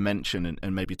wanted to mention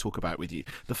and maybe talk about with you.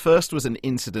 The first was an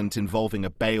incident involving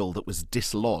a bail that was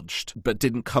dislodged but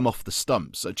didn't come off the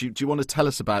stumps. So do you want to tell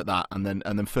us about that, and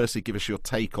then firstly give us your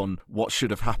take on what should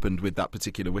have happened with that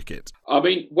particular wicket? I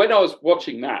mean, when I was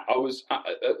watching that, I was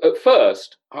at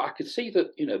first I could see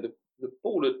that the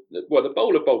bowler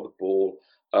bowled the ball.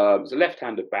 It was a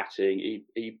left-hander batting.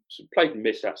 He played and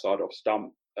missed outside off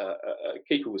stump.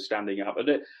 Keeper was standing up,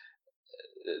 and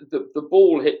the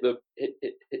ball hit the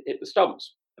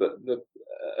stumps. But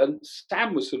and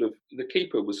Sam was the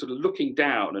keeper was sort of looking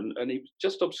down, and he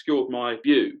just obscured my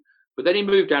view. But then he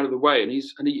moved out of the way, and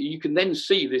you can then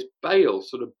see this bail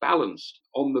sort of balanced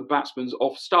on the batsman's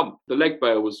off stump. The leg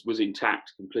bail was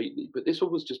intact completely, but this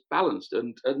one was just balanced.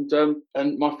 And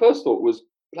my first thought was,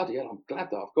 bloody hell, I'm glad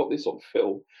that I've got this on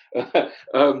film. But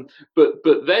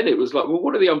then it was like, well,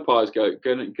 what are the umpires going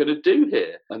to do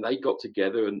here? And they got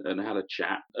together and had a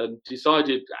chat and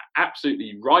decided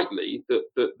absolutely rightly that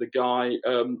the guy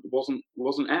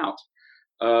wasn't out,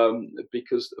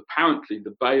 because apparently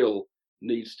the bail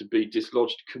needs to be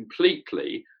dislodged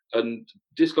completely. And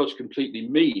dislodged completely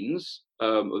means,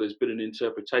 or there's been an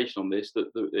interpretation on this,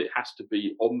 that it has to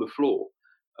be on the floor,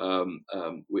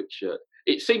 which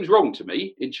it seems wrong to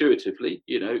me intuitively.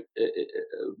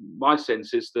 My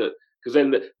sense is that, because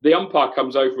then the umpire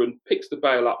comes over and picks the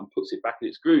bail up and puts it back in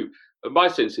its groove. And my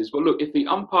sense is, well, look, if the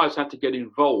umpires had to get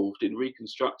involved in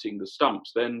reconstructing the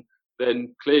stumps, then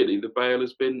then clearly the bail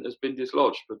has been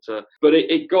dislodged. But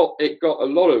it got a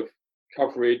lot of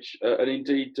coverage, and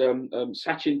indeed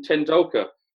Sachin Tendulkar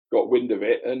got wind of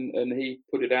it, and he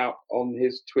put it out on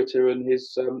his Twitter and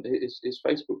his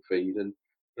Facebook feed, and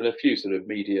a few sort of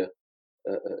media,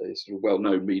 sort of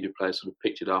well-known media players sort of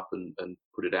picked it up and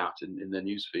put it out in their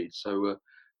news feed. So,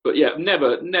 but yeah,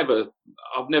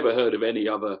 I've never heard of any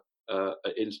other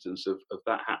instance of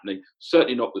that happening.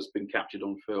 Certainly not that's been captured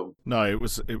on film. No, it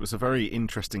was a very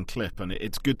interesting clip, and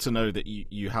it's good to know that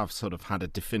you have sort of had a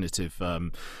definitive,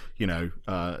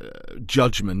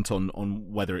 judgment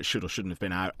on whether it should or shouldn't have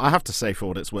been out. I have to say, for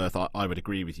what it's worth, I would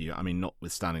agree with you. I mean,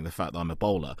 notwithstanding the fact that I'm a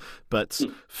bowler, but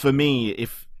for me,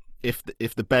 if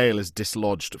the bail is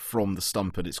dislodged from the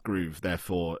stump at its groove,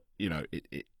 therefore,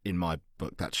 it, in my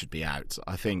book, that should be out.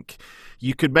 I think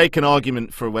you could make an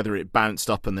argument for whether it bounced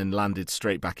up and then landed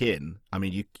straight back in. I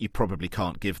mean, you probably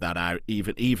can't give that out,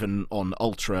 even on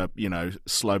ultra,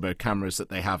 slow-mo cameras that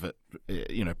they have at,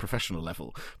 professional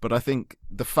level. But I think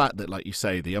the fact that, like you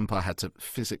say, the umpire had to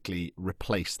physically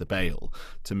replace the bail,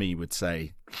 to me would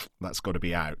say that's got to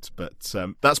be out. But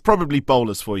that's probably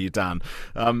bowlers for you, Dan.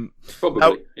 Probably.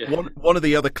 Now, Yeah. One of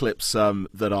the other clips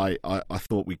that I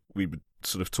thought we would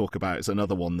sort of talk about is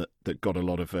another one that got a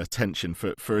lot of attention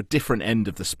for a different end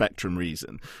of the spectrum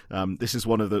reason. This is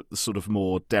one of the sort of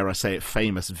more, dare I say it,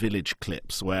 famous village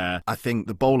clips where I think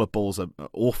the bowler bowls an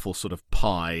awful sort of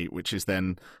pie, which is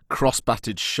then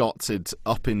cross-batted shots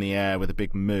up in the air with a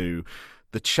big moo.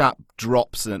 The chap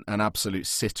drops an absolute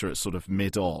sitter at sort of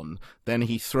mid-on. Then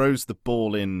he throws the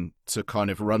ball in to kind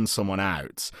of run someone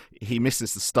out. He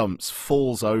misses the stumps,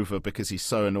 falls over because he's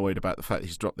so annoyed about the fact that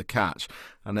he's dropped the catch.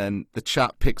 And then the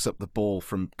chap picks up the ball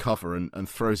from cover and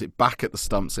throws it back at the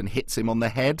stumps and hits him on the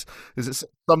head. Is it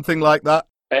something like that?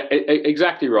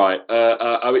 Exactly right.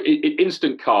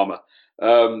 Instant karma.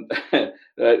 That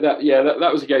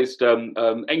was against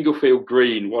Englefield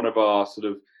Green, one of our sort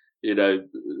of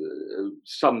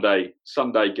Sunday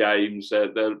games.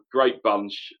 They're a great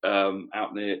bunch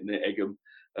out near Egham,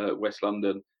 West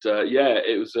London.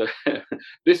 It was.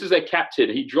 This is their captain.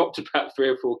 He dropped about 3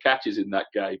 or 4 catches in that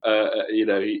game.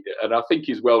 And I think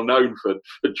he's well known for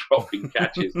dropping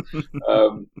catches.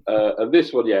 And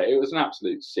this one, it was an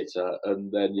absolute sitter.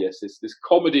 And then this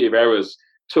comedy of errors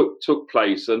took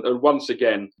place, and once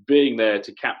again being there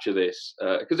to capture this,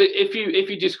 because if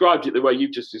you described it the way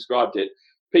you've just described it,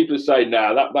 people are saying,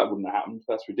 "No, that wouldn't have happened.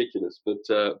 That's ridiculous." But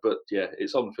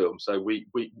it's on film, so we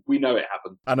know it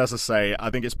happened. And as I say, I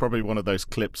think it's probably one of those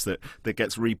clips that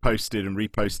gets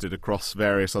reposted across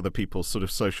various other people's sort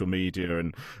of social media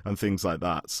and things like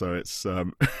that. So it's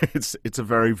it's a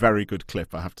very, very good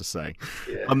clip, I have to say.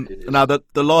 Yeah, now the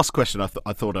last question I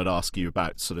thought I'd ask you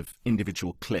about sort of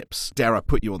individual clips. Dare I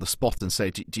put you on the spot and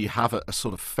say, do you have a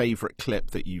sort of favourite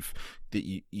clip that you've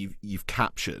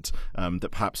captured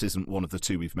that perhaps isn't one of the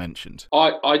two we've mentioned?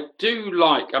 I do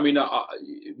like. I mean,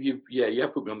 you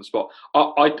have put me on the spot.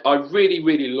 I really,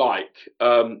 really like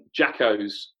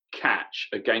Jacko's catch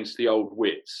against the Old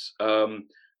Wits.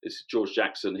 This is George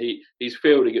Jackson. He's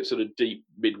fielding at sort of deep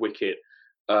mid wicket,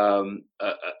 and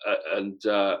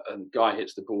Guy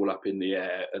hits the ball up in the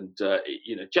air, and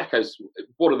Jacko's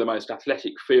one of the most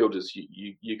athletic fielders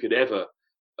you could ever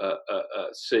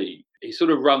see. He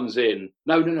sort of runs in.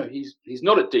 No, he's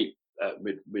not at deep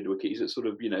mid wicket. He's at sort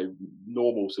of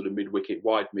normal sort of mid wicket,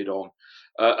 wide mid on,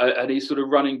 and he's sort of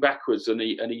running backwards, and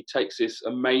he takes this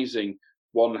amazing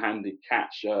one-handed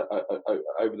catch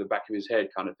over the back of his head,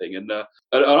 kind of thing. And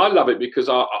I love it because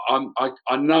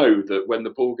I know that when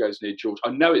the ball goes near George, I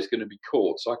know it's going to be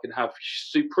caught, so I can have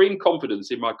supreme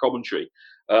confidence in my commentary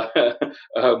about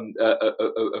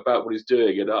what he's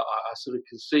doing, and I sort of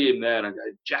can see him there, and I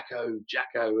go,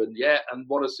 Jacko, and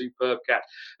what a superb catch.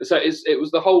 So it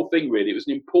was the whole thing, really. It was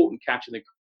an important catch in the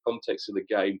context of the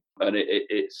game, and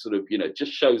it sort of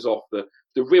just shows off the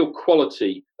real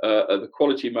quality, the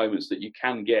quality moments that you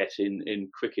can get in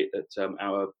cricket at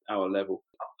our level.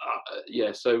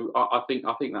 So I think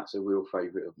that's a real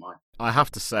favourite of mine. I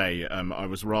have to say, I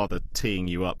was rather teeing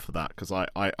you up for that, because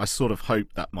I sort of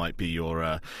hoped that might be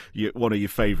your one of your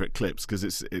favourite clips, because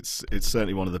it's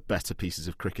certainly one of the better pieces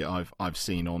of cricket I've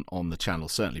seen on the channel.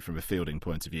 Certainly from a fielding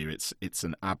point of view, it's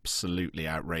an absolutely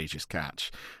outrageous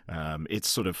catch. It's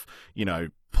sort of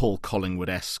Paul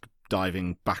Collingwood-esque,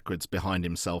 diving backwards behind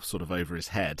himself, sort of over his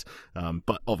head,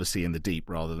 but obviously in the deep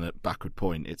rather than at backward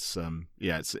point. It's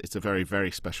a very,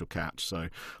 very special catch. So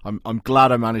I'm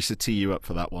glad I managed to tee you up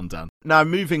for that one, Dan. Now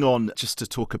moving on, just to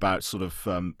talk about sort of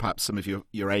perhaps some of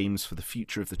your aims for the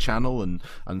future of the channel and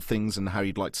things, and how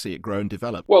you'd like to see it grow and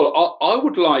develop. Well, I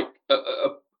would like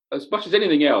as much as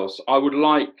anything else, I would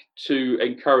like to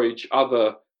encourage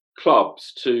other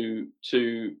clubs to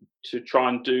try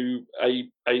and do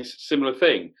a similar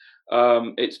thing.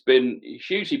 It's been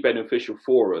hugely beneficial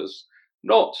for us,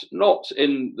 not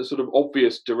in the sort of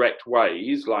obvious direct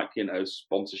ways like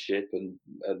sponsorship and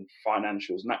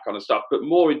financials and that kind of stuff, but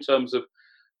more in terms of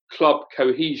club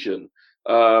cohesion.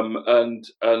 Everyone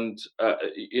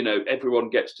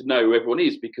gets to know who everyone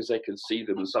is because they can see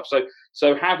them and stuff.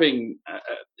 So having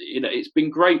it's been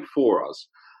great for us,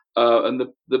 and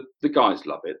the guys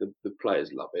love it, the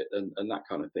players love it, and that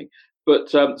kind of thing.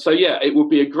 But it would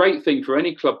be a great thing for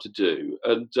any club to do.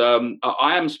 And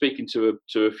I am speaking to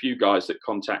a few guys that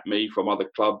contact me from other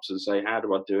clubs and say, how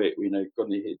do I do it? Got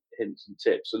any hints and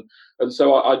tips? And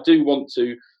so I do want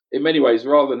to, in many ways,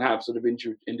 rather than have sort of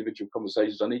individual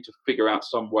conversations, I need to figure out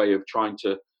some way of trying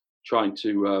to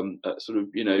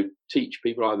teach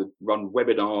people, either run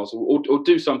webinars or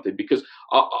do something, because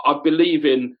I believe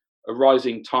in a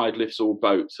rising tide lifts all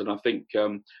boats, and I think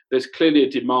there's clearly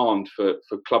a demand for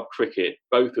club cricket,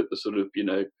 both at the sort of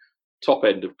top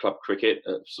end of club cricket,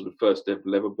 at sort of first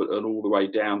level, and all the way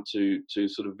down to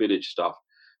sort of village stuff.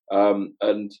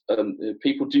 And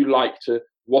people do like to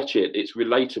watch it. It's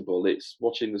relatable. It's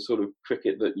watching the sort of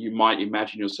cricket that you might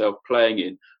imagine yourself playing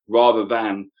in, rather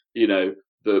than the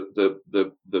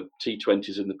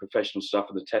T20s and the professional stuff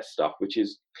and the test stuff, which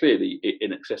is clearly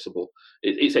inaccessible.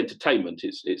 It's entertainment.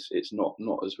 It's not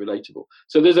as relatable.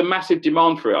 So there's a massive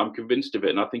demand for it. I'm convinced of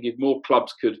it, and I think if more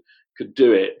clubs could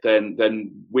do it, then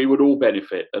we would all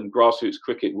benefit, and grassroots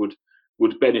cricket would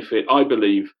benefit, I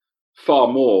believe, far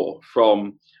more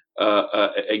from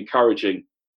encouraging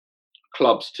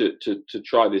clubs to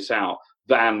try this out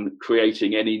than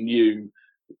creating any new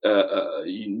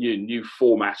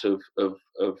format of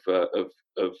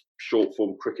short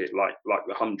form cricket like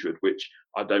the 100, which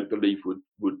I don't believe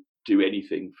would do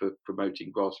anything for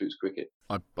promoting grassroots cricket.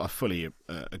 I fully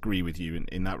agree with you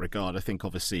in that regard. I think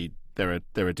obviously there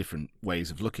are different ways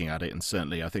of looking at it, and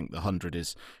certainly I think the 100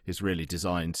 is really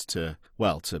designed to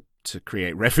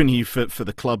create revenue for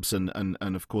the clubs, and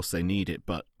of course they need it.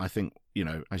 But I think,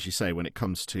 as you say, when it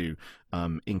comes to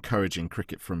encouraging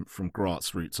cricket from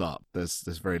grassroots up, there's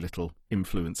very little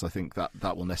influence I think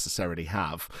that will necessarily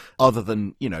have, other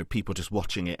than people just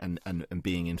watching it and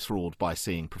being enthralled by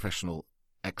seeing professional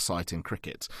exciting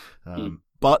cricket.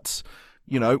 But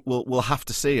we'll have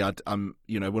to see.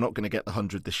 We're not going to get the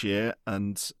 100 this year,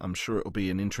 and I'm sure it'll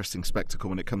be an interesting spectacle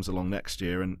when it comes along next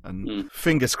year. And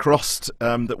fingers crossed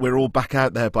that we're all back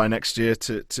out there by next year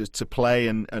to play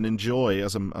and enjoy,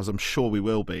 as I'm sure we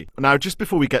will be. Now, just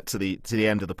before we get to the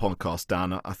end of the podcast,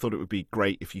 Dan, I thought it would be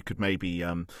great if you could maybe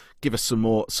give us some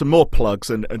more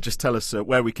plugs and just tell us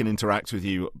where we can interact with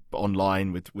you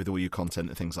online with all your content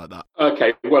and things like that.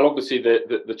 Okay, well, obviously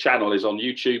the channel is on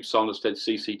YouTube, Sanderstead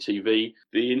CCTV.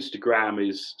 The Instagram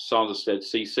is Sanderstead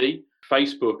CC.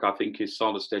 Facebook, I think, is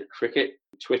Sanderstead Cricket.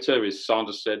 Twitter is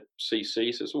Sanderstead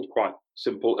CC. So it's all quite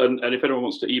simple. And if anyone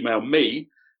wants to email me,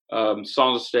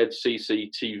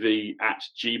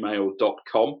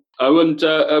 sandersteadcctv@gmail.com. Oh, and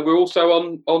we're also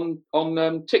on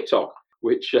TikTok,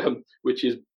 which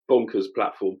is bonkers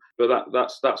platform. But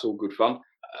that's all good fun.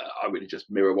 I really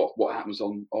just mirror what happens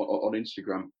on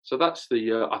Instagram. So that's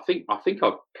the. I think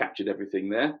I've captured everything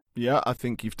there. Yeah, I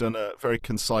think you've done a very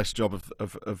concise job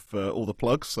of all the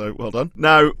plugs. So well done.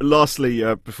 Now, lastly,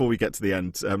 before we get to the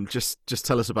end, just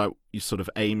tell us about your sort of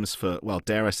aims for, well,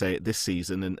 dare I say it, this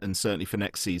season and certainly for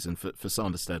next season for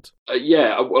Sanderstead.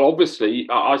 Well, obviously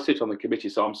I sit on the committee,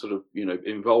 so I'm sort of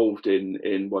involved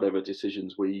in whatever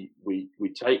decisions we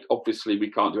take. Obviously,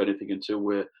 we can't do anything until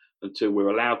we're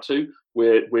allowed to.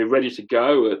 We're ready to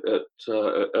go at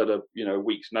a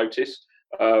week's notice.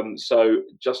 So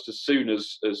just as soon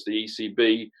as the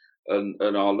ECB and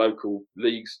our local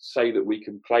leagues say that we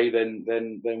can play, then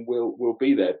we'll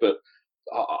be there. But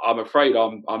I'm afraid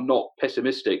I'm not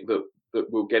pessimistic that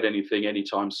we'll get anything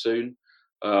anytime soon.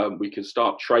 We can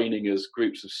start training as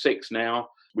groups of 6 now,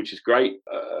 which is great.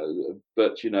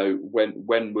 But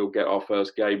when we'll get our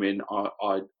first game in,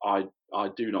 I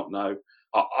do not know.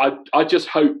 I just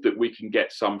hope that we can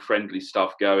get some friendly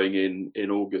stuff going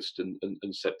in August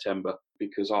and September,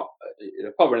 because apart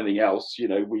from anything else, we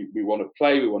want to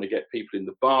play, we want to get people in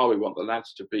the bar, we want the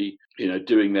lads to be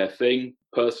doing their thing.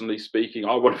 Personally speaking,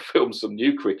 I want to film some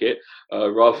new cricket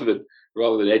rather than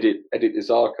edit this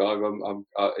archive.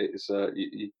 It's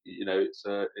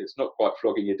not quite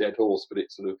flogging a dead horse, but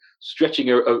it's sort of stretching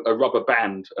a rubber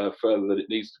band further than it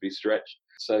needs to be stretched.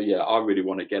 So yeah, I really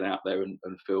want to get out there and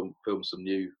film some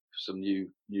new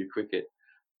cricket.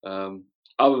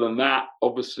 Other than that,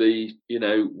 obviously,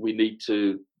 we need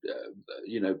to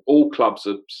all clubs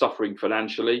are suffering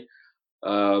financially.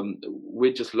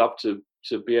 We'd just love to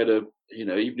be able to,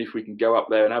 even if we can go up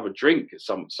there and have a drink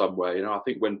somewhere. I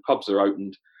think when pubs are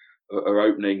opening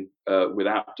with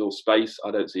outdoor space,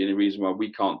 I don't see any reason why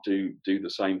we can't do the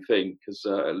same thing, because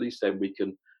at least then we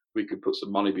can put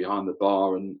some money behind the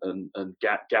bar and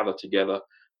gather together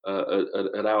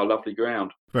at our lovely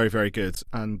ground. Very, very good.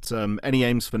 And any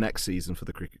aims for next season for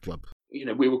the cricket club?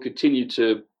 We will continue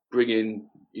to bring in,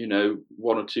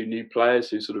 one or two new players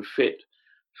who sort of fit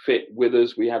with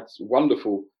us. We had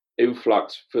wonderful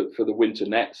influx for the winter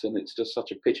nets, and it's just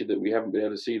such a pity that we haven't been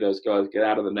able to see those guys get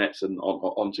out of the nets and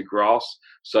onto grass.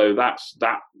 So that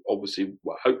obviously,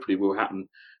 hopefully will happen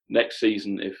next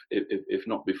season, if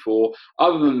not before.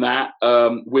 Other than that,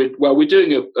 we're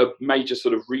doing a major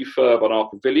sort of refurb on our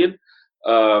pavilion.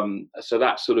 So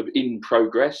that's sort of in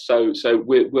progress. So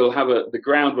we'll have the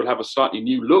ground will have a slightly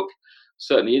new look,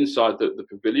 certainly inside the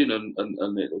pavilion,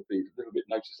 and it'll be a little bit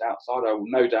noticed outside. I will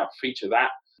no doubt feature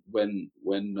that when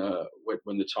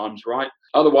the time's right.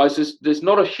 Otherwise, there's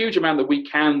not a huge amount that we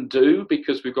can do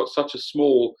because we've got such a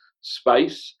small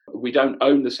space. We don't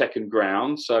own the second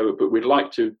ground, but we'd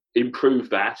like to improve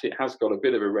that. It has got a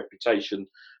bit of a reputation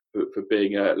for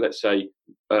being let's say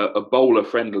a bowler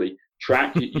friendly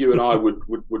track. You and I would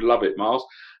love it, Miles,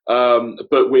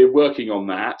 but we're working on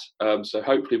that, so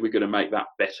hopefully we're going to make that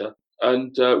better.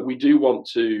 And we do want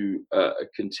to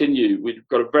continue. We've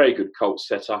got a very good Colts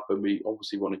set up, and we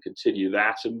obviously want to continue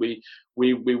that. And we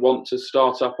want to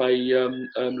start up a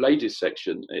ladies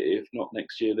section. If not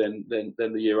next year, then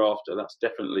the year after. That's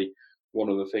definitely one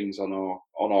of the things on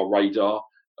our radar.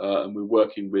 And we're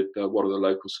working with one of the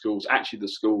local schools, actually the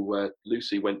school where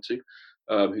Lucy went to,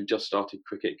 who just started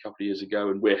cricket a couple of years ago,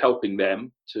 and we're helping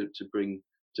them to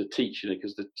teach,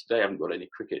 because they haven't got any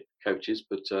cricket coaches,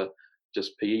 but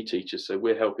just PE teachers, so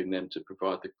we're helping them to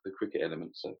provide the cricket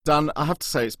element. So, Dan, I have to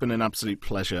say it's been an absolute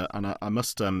pleasure, and I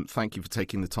must thank you for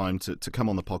taking the time to come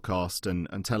on the podcast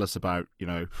and tell us about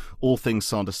all things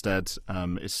Sanderstead.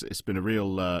 It's been a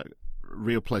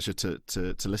real pleasure to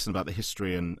listen about the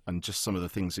history and just some of the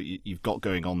things that you've got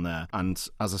going on there. And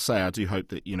as I say, I do hope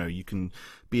that you can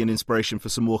be an inspiration for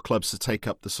some more clubs to take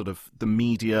up the sort of the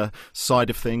media side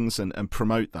of things and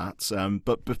promote that.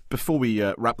 But before we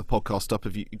wrap the podcast up,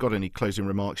 have you got any closing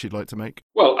remarks you'd like to make?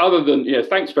 Well, other than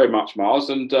thanks very much, Miles,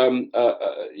 and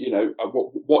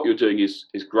what you're doing is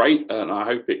great, and I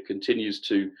hope it continues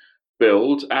to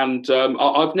build. And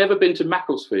I've never been to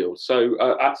Macclesfield, so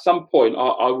at some point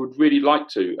I would really like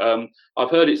to.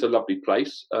 I've heard it's a lovely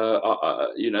place.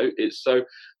 It's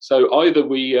so either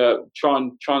we try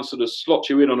and sort of slot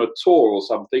you in on a tour or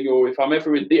something, or if I'm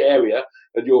ever in the area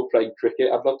and you're playing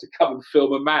cricket, I'd love to come and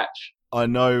film a match. I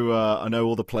know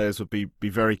all the players would be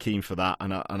very keen for that,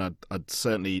 and I'd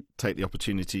certainly take the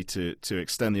opportunity to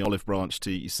extend the olive branch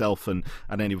to yourself and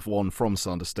anyone from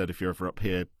Sanderstead. If you're ever up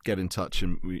here, get in touch,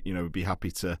 and we'd be happy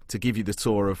to give you the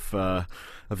tour of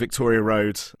Victoria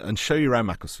Road and show you around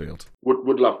Macclesfield.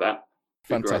 Would love that.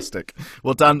 Fantastic.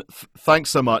 Well, Dan, thanks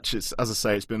so much. It's, as I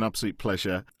say, it's been an absolute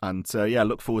pleasure, and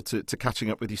look forward to catching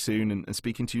up with you soon and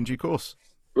speaking to you in due course.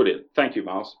 Brilliant. Thank you,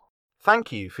 Miles.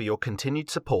 Thank you for your continued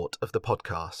support of the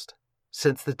podcast.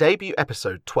 Since the debut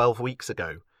episode 12 weeks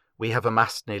ago, we have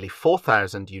amassed nearly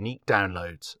 4,000 unique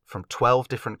downloads from 12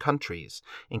 different countries,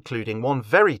 including one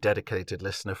very dedicated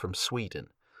listener from Sweden.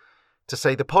 To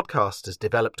say the podcast has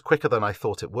developed quicker than I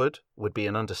thought it would be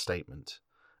an understatement.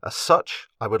 As such,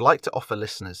 I would like to offer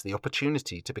listeners the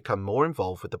opportunity to become more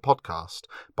involved with the podcast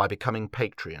by becoming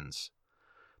Patreons.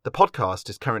 The podcast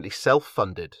is currently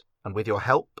self-funded, and with your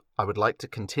help, I would like to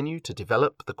continue to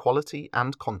develop the quality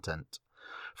and content.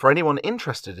 For anyone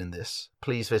interested in this,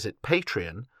 please visit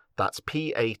Patreon, that's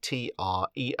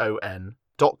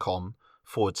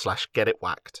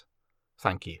patreon.com/getitwhacked.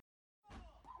 Thank you.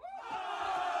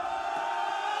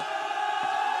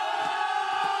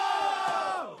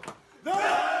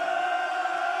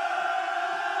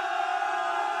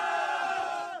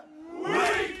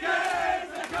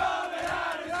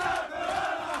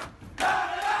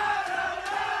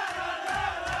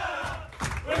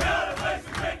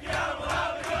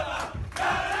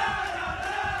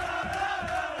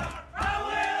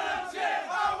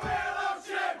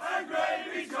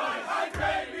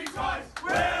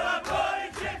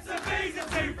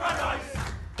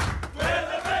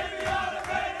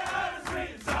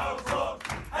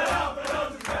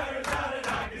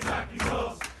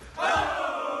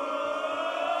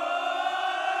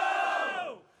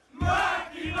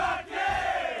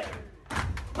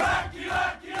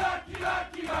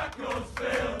 Goes